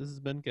been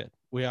good.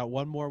 We got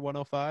one more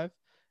 105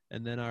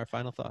 and then our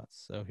final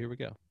thoughts. So here we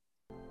go.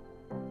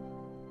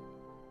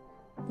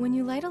 When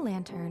you light a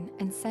lantern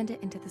and send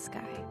it into the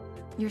sky,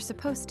 you're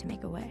supposed to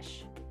make a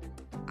wish.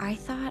 I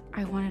thought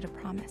I wanted a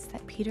promise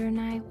that Peter and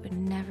I would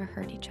never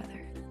hurt each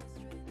other.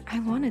 I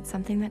wanted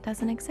something that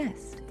doesn't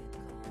exist.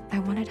 I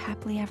wanted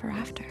happily ever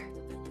after.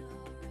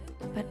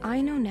 But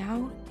I know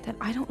now that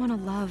I don't want to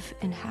love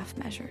in half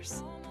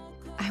measures.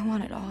 I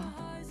want it all.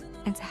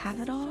 And to have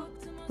it all,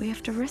 we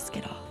have to risk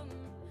it all.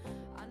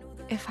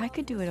 If I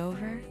could do it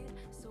over,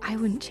 I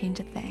wouldn't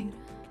change a thing.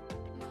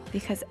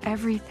 Because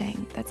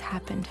everything that's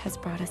happened has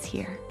brought us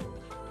here.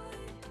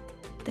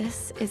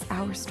 This is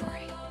our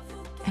story,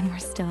 and we're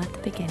still at the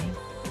beginning.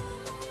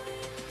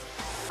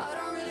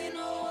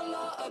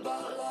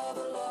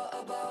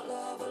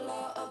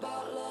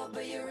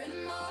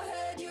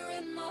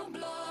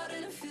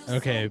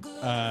 Okay,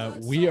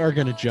 we are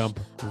going to jump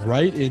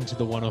right into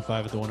the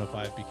 105 at the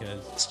 105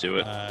 because let's do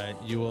it.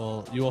 You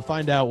will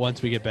find out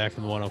once we get back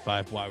from the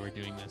 105 why we're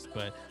doing this,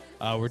 but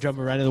we're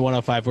jumping right into the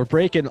 105. We're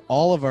breaking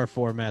all of our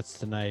formats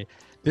tonight.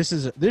 This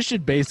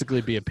should basically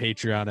be a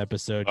Patreon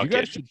episode. Okay. You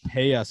guys should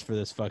pay us for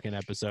this fucking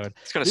episode.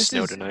 It's gonna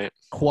snow tonight.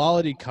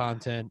 Quality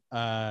content.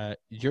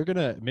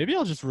 Maybe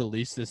I'll just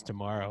release this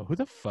tomorrow. Who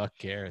the fuck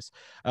cares?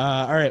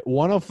 All right,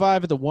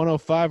 105 at the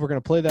 105. We're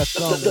gonna play that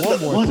song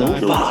one more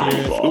time. Let's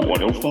hear it. The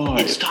 105.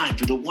 It's time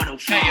for the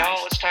 105. Hey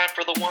y'all, it's time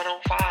for the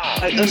 105.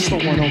 Hey, that's the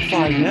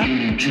 105, yeah?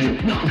 Welcome to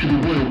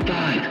the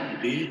 105,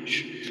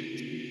 bitch.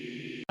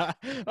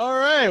 All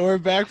right, we're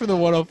back from the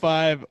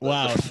 105.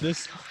 Wow,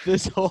 this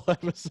whole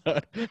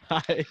episode,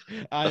 The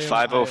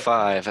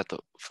 505 at the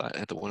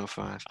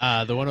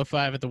 105. The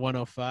 105 at the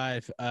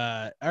 105.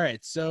 All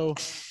right, so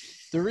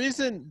the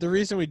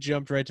reason we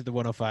jumped right to the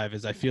 105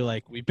 is I feel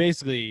like we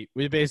basically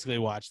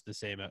watched the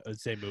same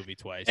movie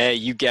twice. Hey,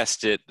 you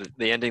guessed it.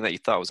 The ending that you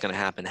thought was going to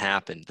happen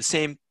happened. The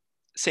same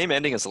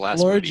ending as the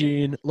last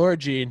movie. Laura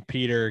Jean,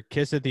 Peter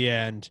kiss at the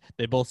end.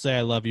 They both say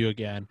I love you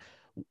again.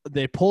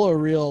 They pull a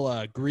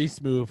real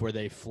Grease move where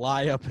they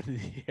fly up into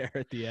the air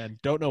at the end.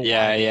 Don't know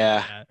why.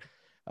 Yeah.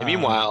 And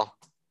meanwhile,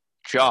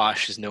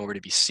 Josh is nowhere to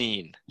be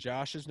seen.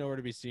 Josh is nowhere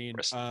to be seen.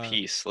 Rest in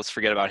peace. Let's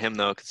forget about him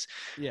though, because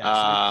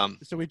Yeah.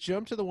 So we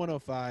jump to the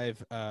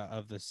 105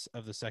 of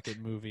the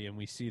second movie, and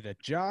we see that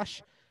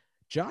Josh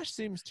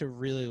seems to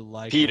really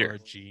like Peter. Laura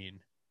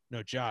Jean.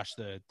 No, Josh,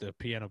 the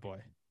piano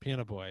boy.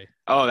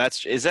 Oh,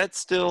 is that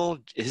still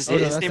his Oh, no,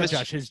 his that's name not is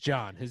Josh. His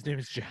John. His name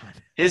is John.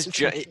 I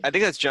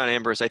think that's John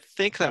Ambrose. I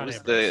think that John was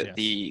Ambrose,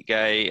 the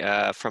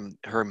guy from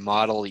her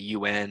Model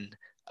UN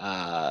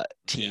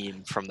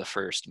team from the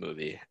first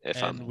movie,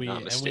 if I'm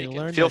not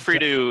mistaken. Feel free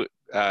to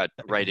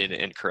write in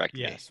and correct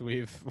me. Yes,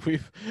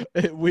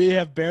 we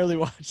have barely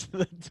watched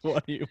the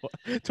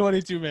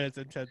 22 minutes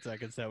and 10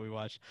 seconds that we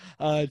watched.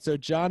 So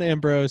John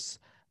Ambrose,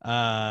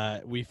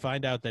 we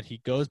find out that he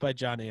goes by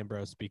John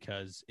Ambrose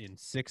because in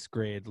 6th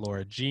grade,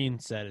 Laura Jean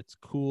said it's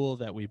cool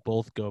that we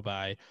both go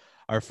by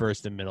our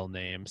first and middle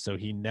name. So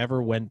he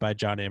never went by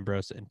John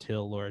Ambrose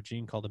until Laura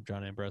Jean called him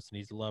John Ambrose, and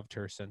he's loved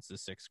her since the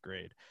 6th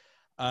grade.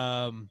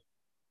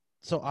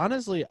 So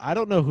honestly, I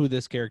don't know who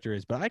this character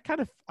is, but I kind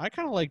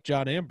of like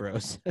John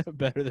Ambrose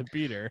better than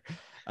Peter.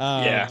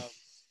 Yeah.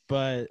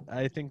 But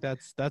I think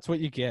that's what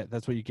you get.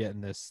 That's what you get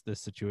in this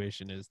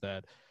situation is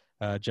that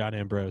John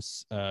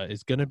Ambrose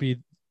is going to be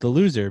the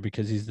loser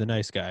because he's the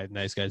nice guy.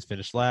 Nice guys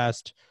finish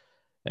last,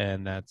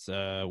 and that's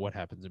what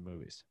happens in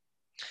movies.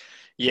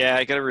 Yeah,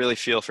 I got to really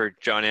feel for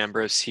John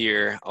Ambrose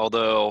here,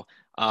 although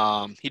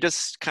he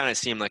does kind of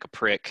seem like a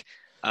prick.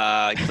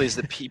 He plays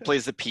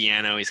the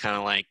piano. He's kind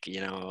of like,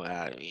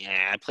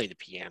 I play the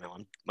piano.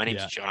 My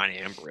name's John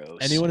Ambrose.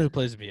 Anyone who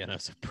plays the piano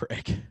is a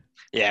prick.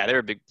 Yeah, they're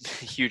a big,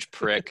 huge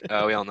prick.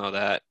 We all know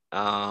that.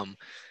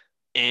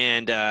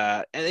 And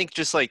I think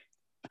just like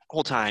the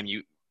whole time,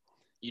 you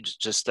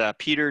just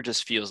Peter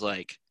just feels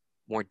like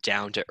more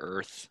down to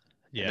earth.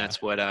 Yeah, and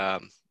that's what.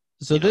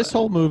 So this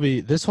whole movie,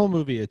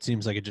 it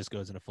seems like it just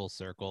goes in a full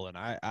circle, and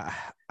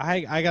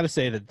I got to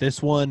say that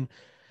this one.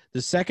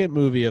 The second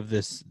movie of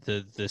this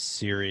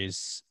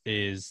series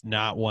is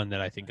not one that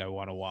I think I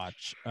want to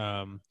watch.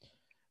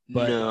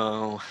 But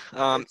no,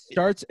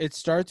 it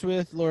starts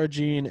with Laura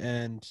Jean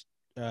and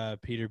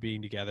Peter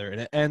being together, and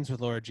it ends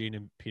with Laura Jean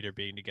and Peter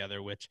being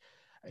together, which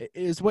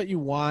is what you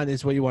want,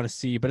 to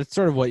see, but it's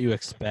sort of what you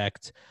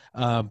expect.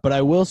 But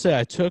I will say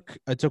I took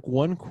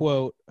one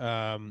quote.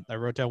 I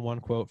wrote down one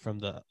quote from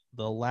the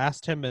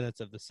last 10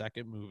 minutes of the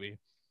second movie.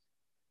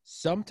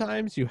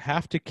 Sometimes you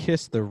have to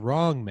kiss the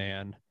wrong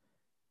man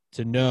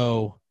to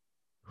know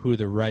who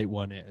the right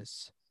one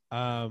is.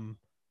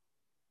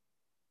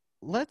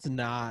 Let's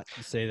not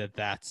say that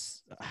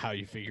that's how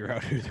you figure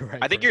out who the right.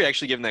 I think you're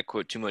actually giving that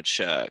quote too much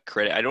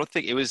credit. I don't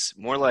think it was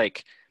more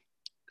like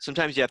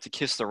sometimes you have to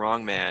kiss the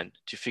wrong man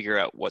to figure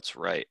out what's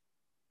right.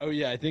 Oh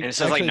yeah, I think. And it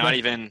says like not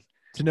even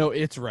to know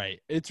it's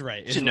right. It's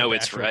right. To know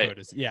it's right.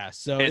 Yeah.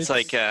 So it's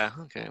like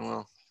okay,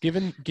 well.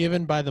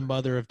 Given by the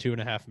mother of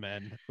 2.5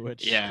 Men,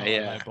 which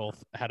I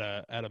both had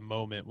a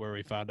moment where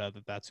we found out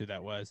that that's who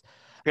that was.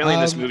 Apparently,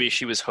 in this movie,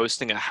 she was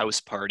hosting a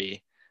house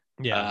party.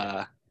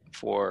 Yeah.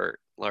 For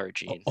Laura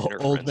Jean.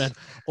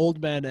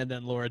 Old men, and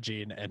then Laura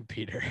Jean and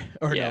Peter,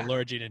 no,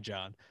 Laura Jean and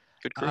John.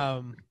 Good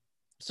crew.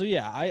 So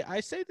yeah,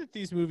 I say that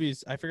these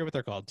movies, I forget what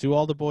they're called. To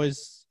All the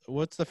Boys.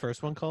 What's the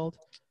first one called?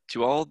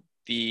 To All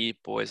the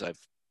Boys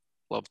I've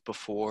Loved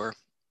Before.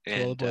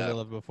 To All the Boys I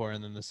Loved Before,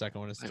 and then the second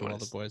one is To All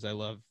the Boys I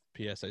Love.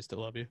 P.S. I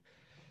Still Love You.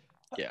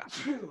 Yeah.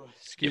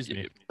 Excuse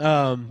me.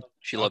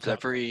 She loves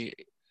every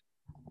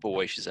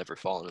boy she's ever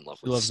fallen in love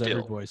with. She loves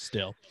every boy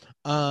still.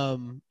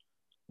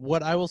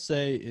 What I will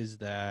say is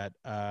that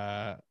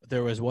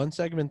there was one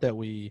segment that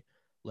we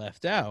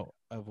left out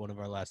of one of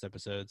our last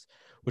episodes,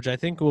 which I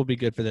think will be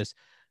good for this.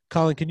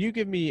 Colin, can you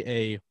give me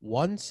a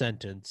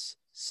one-sentence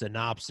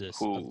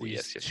synopsis of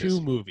these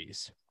two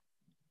movies?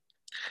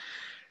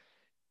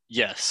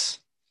 Yes.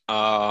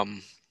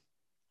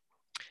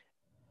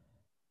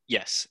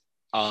 Yes.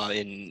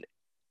 In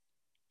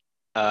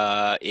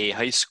a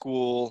high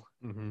school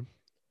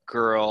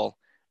girl,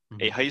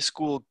 a high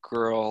school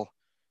girl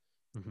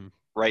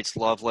writes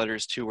love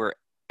letters to her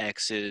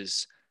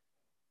exes,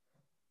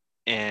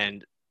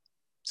 and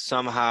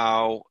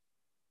somehow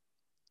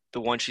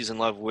the one she's in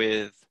love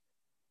with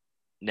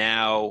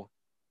now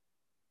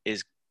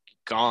is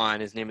gone.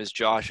 His name is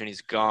Josh, and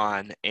he's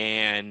gone.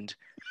 And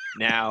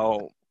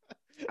now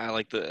I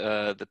like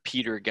the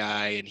Peter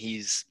guy, and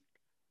he's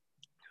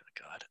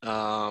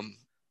and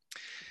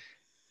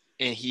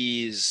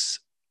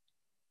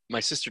my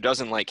sister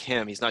doesn't like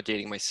him. He's not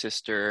dating my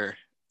sister,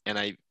 and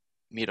I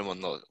meet him on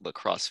the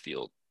lacrosse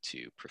field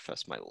to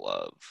profess my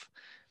love,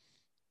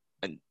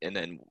 and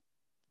then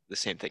the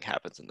same thing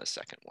happens in the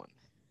second one.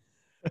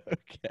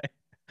 Okay.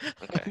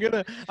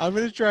 I'm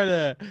gonna try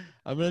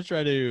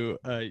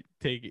to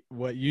take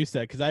what you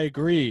said, because I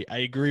agree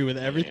with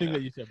everything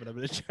that you said, but I'm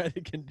gonna try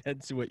to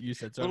condense what you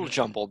said. So a little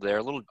jumbled there,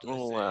 a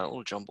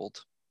little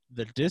jumbled.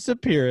 The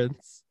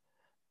disappearance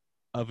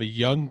of a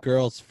young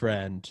girl's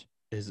friend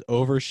is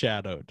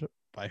overshadowed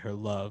by her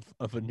love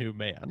of a new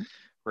man.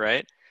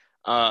 Right.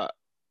 I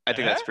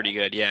think that's pretty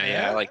good.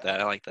 Yeah, I like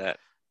that.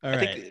 All I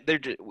right.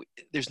 think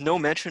there's no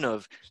mention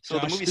of. So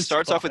the Josh movie is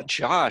starts off with gone.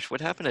 Josh. What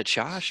happened to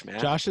Josh, man?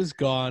 Josh is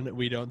gone.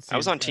 We don't see I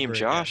was him on Team ever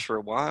Josh again. for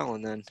a while,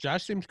 and then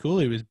Josh seems cool.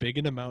 He was big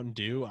into Mountain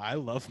Dew. I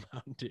love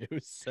Mountain Dew.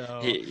 So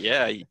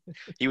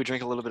he would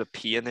drink a little bit of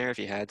pee in there if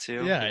he had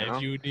to. yeah, you know?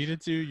 if you needed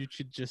to, you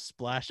should just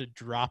splash a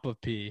drop of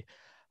pee.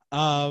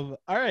 All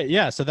right,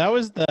 yeah. So that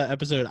was the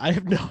episode. I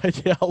have no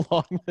idea how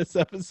long this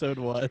episode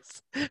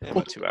was. Yeah,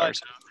 about 2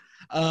 hours.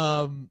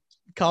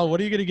 Colin, what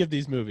are you going to give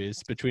these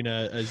movies between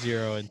a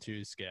 0 and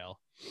 2 scale?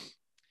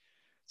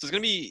 So it's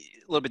going to be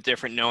a little bit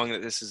different knowing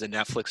that this is a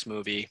Netflix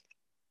movie.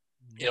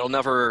 It'll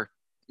never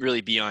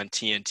really be on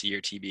TNT or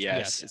TBS.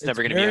 Yes, it's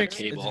never going to be on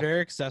cable. It's very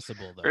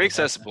accessible, though. Very That's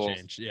the accessible.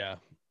 change, yeah.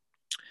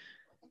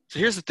 So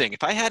here's the thing.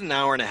 If I had an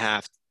hour and a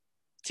half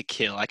to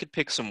kill, I could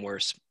pick some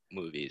worse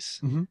movies.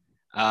 Mhm.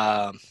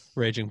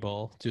 Raging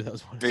Bull,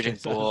 2001. Raging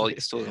Space Bull, Odyssey.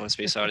 Still the One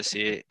Space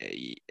Odyssey,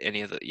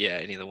 any of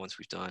the ones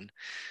we've done.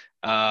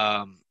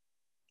 I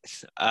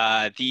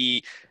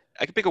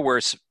could pick a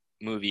worse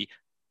movie.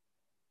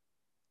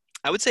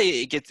 I would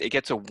say it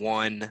gets a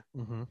 1.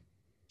 Mhm.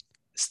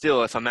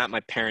 Still, if I'm at my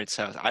parents'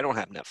 house, I don't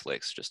have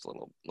Netflix. Just a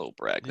little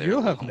brag there. You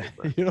don't a have little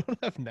humble brag. you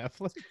don't have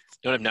Netflix.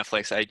 Don't have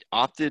Netflix. I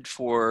opted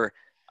for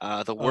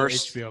the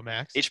worst HBO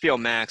Max. HBO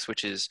Max,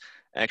 which is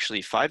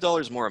actually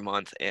 $5 more a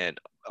month and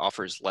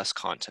offers less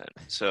content.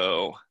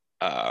 So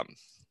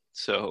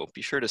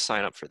be sure to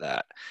sign up for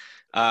that.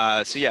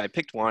 So yeah, I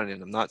picked one,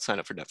 and I'm not signed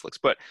up for Netflix.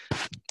 But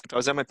if I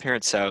was at my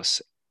parents'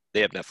 house, they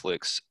have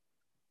Netflix.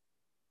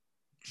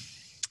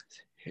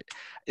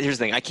 Here's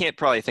the thing: I can't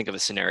probably think of a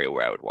scenario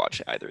where I would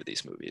watch either of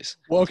these movies.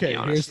 Well, to be okay,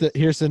 honest.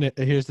 here's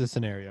the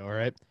scenario. All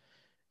right,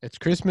 it's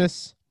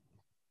Christmas.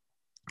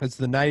 It's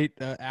the night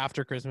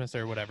after Christmas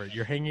or whatever.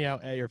 You're hanging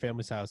out at your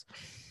family's house,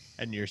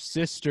 and your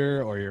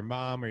sister or your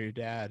mom or your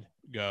dad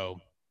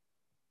go,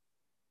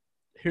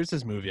 "Here's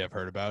this movie I've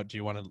heard about. Do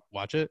you want to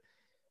watch it?"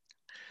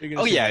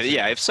 Oh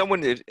yeah. If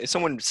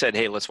someone said,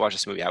 "Hey, let's watch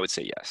this movie," I would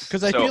say yes.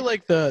 Because I feel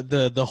like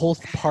the whole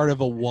part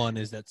of a 1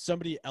 is that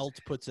somebody else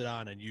puts it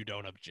on and you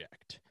don't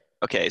object.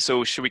 Okay,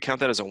 so should we count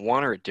that as a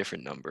 1 or a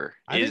different number?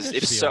 I think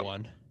it should be a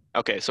 1.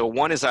 Okay, so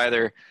 1 is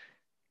either.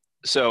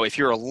 So if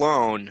you're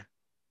alone,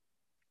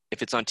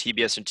 if it's on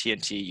TBS and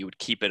TNT, you would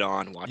keep it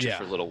on, watch it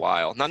for a little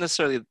while. Not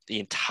necessarily the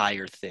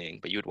entire thing,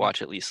 but you would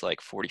watch at least like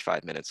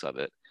 45 minutes of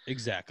it.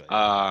 Exactly.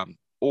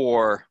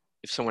 Or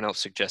if someone else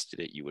suggested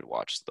it, you would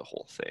watch the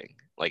whole thing,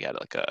 like at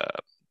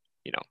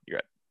you're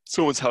at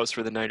someone's house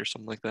for the night or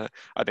something like that.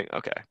 I think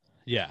okay.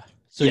 Yeah.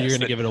 So you're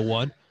gonna give it a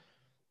 1?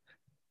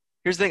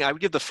 Here's the thing: I would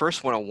give the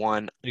first one a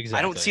 1. Exactly.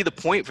 I don't see the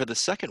point for the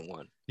second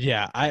one.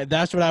 Yeah,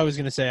 that's what I was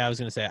gonna say.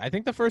 I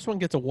think the first one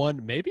gets a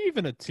 1, maybe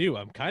even a 2.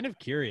 I'm kind of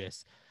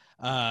curious,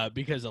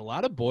 because a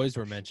lot of boys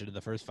were mentioned in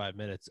the first 5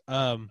 minutes.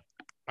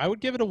 I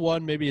would give it a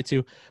 1, maybe a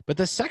 2, but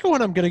the second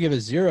one I'm gonna give a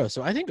 0.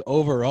 So I think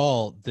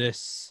overall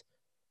this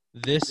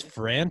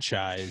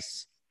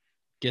franchise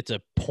gets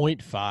a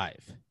 0.5.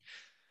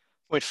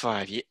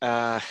 0.5.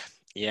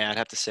 Yeah, I'd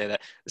have to say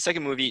that. The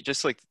second movie,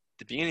 just like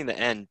the beginning and the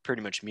end,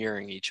 pretty much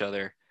mirroring each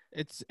other.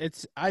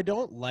 It's I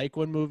don't like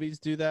when movies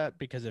do that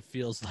because it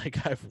feels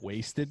like I've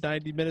wasted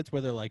 90 minutes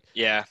where they're like,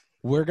 yeah,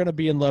 we're going to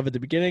be in love at the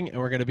beginning and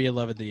we're going to be in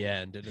love at the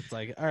end. And it's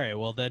like, all right,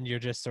 well then you're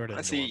just sort of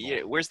Let's see,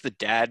 yeah, where's the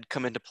dad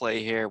come into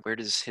play here? Where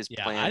does his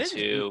plan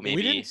to maybe?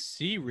 We didn't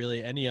see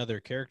really any other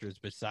characters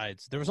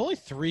besides there was only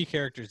 3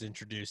 characters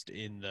introduced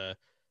in the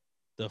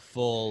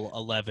full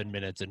 11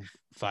 minutes and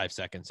 5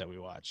 seconds that we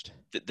watched.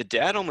 The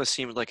dad almost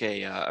seemed like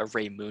a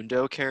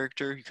Raymundo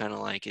character. He kind of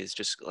like is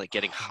just like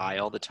getting high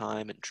all the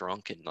time and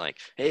drunk and like,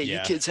 hey, you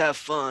kids have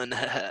fun.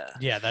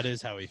 Yeah, that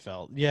is how he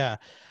felt. Yeah,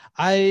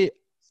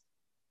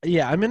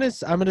 I'm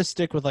gonna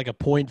stick with like a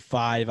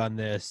 0.5 on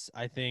this.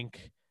 I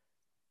think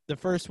the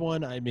first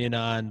one I'm in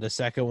on. The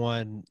second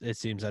one, it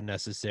seems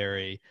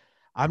unnecessary.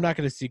 I'm not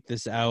gonna seek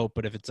this out,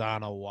 but if it's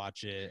on, I'll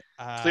watch it.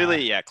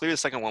 Clearly the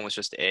second one was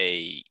just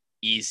a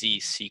easy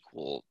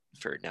sequel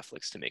for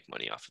Netflix to make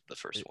money off of the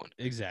first one.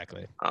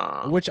 Exactly.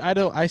 Which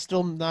I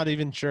still not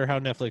even sure how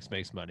Netflix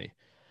makes money.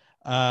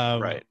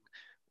 Right.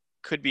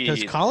 Could be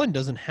because Colin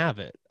doesn't have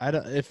it.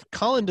 If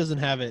Colin doesn't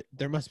have it,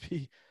 there must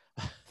be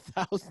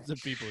thousands of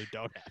people who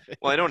don't have it.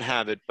 Well, I don't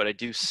have it, but I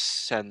do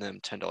send them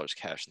 $10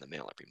 cash in the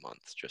mail every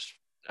month.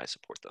 I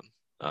support them.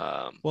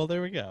 Well,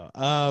 there we go.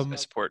 I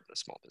support the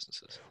small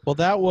businesses. Well,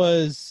 that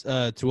was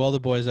To All the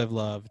Boys I've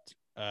Loved.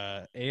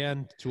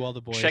 And To All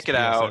the Boys, check it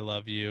out. I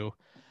Love You.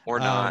 Or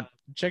not.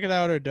 Check it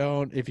out or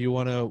don't if you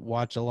want to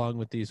watch along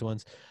with these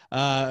ones.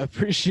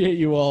 Appreciate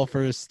you all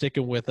for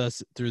sticking with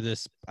us through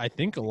this, I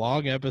think, a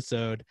long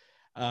episode.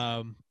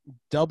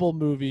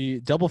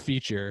 Double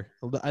feature,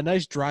 a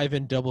nice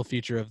drive-in double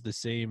feature of the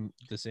same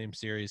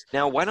series.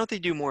 Now, why don't they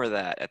do more of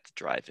that at the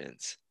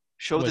drive-ins?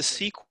 Show the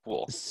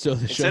sequel. So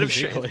instead of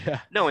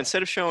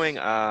showing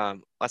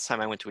last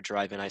time I went to a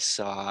drive-in, I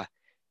saw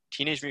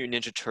Teenage Mutant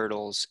Ninja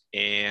Turtles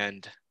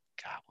and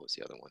what was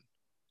the other one?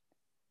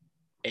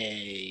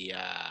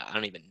 I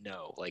don't even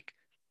know. Like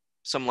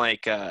some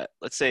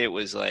let's say it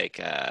was like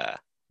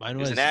mine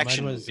was an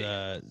action movie.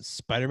 movie.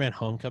 Spider-Man: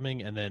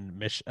 Homecoming and then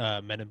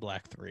Men in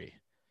Black 3.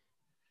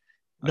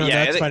 No, Yeah, I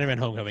not think- Spider-Man: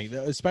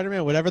 Homecoming.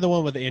 Spider-Man, whatever the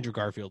one with Andrew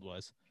Garfield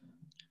was.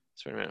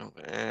 Spider-Man,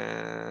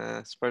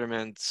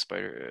 Spider-Man.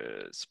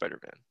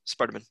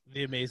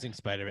 The Amazing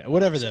Spider-Man,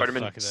 whatever the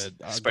Spider-Man- fuck the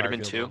Spider-Man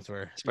Garfield 2? ones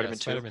were. Spider-Man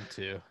 2? Spider-Man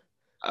 2.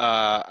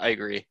 I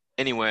agree.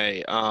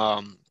 Anyway,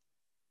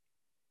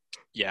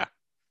 yeah.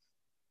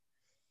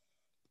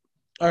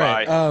 All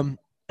right.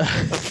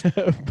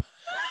 Bye.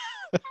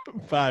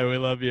 Bye. We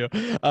love you.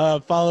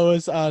 Follow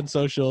us on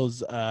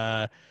socials.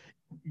 Call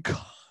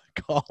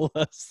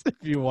us if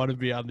you want to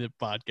be on the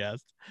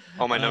podcast.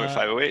 Oh, my number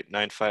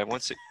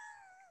 508-9516.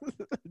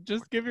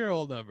 Just give your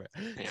whole number.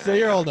 Yeah, Say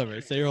your yeah. whole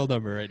number. Say your whole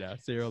number right now.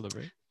 Say your whole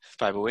number.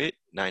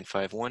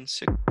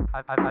 508-9516.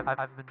 I've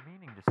been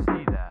meaning to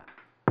see that.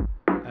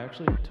 I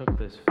actually took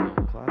this film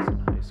class in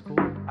high school.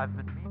 I've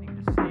been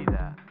meaning to see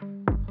that.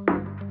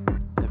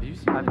 Have you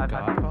seen The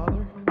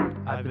Godfather?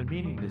 I've been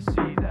meaning to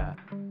see that.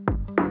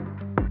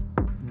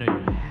 No,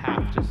 you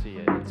have to see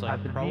it. It's like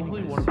I've been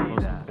probably meaning to one of the see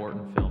most that.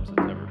 important films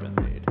that's ever been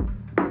made.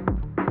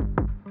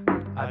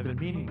 I've been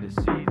meaning to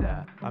see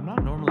that. I'm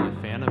not normally a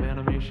fan of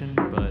animation,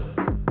 but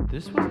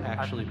this was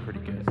actually pretty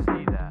good.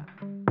 See that.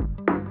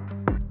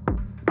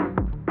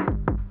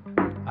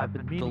 I've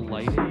been The meaning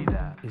to see lighting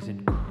that. is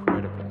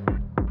incredible.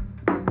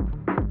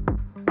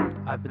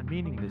 I've been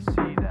meaning to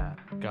see that.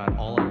 God,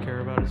 all I care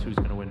about is who's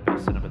going to win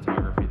Best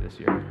Cinematography this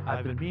year.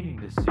 I've been meaning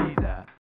to see that.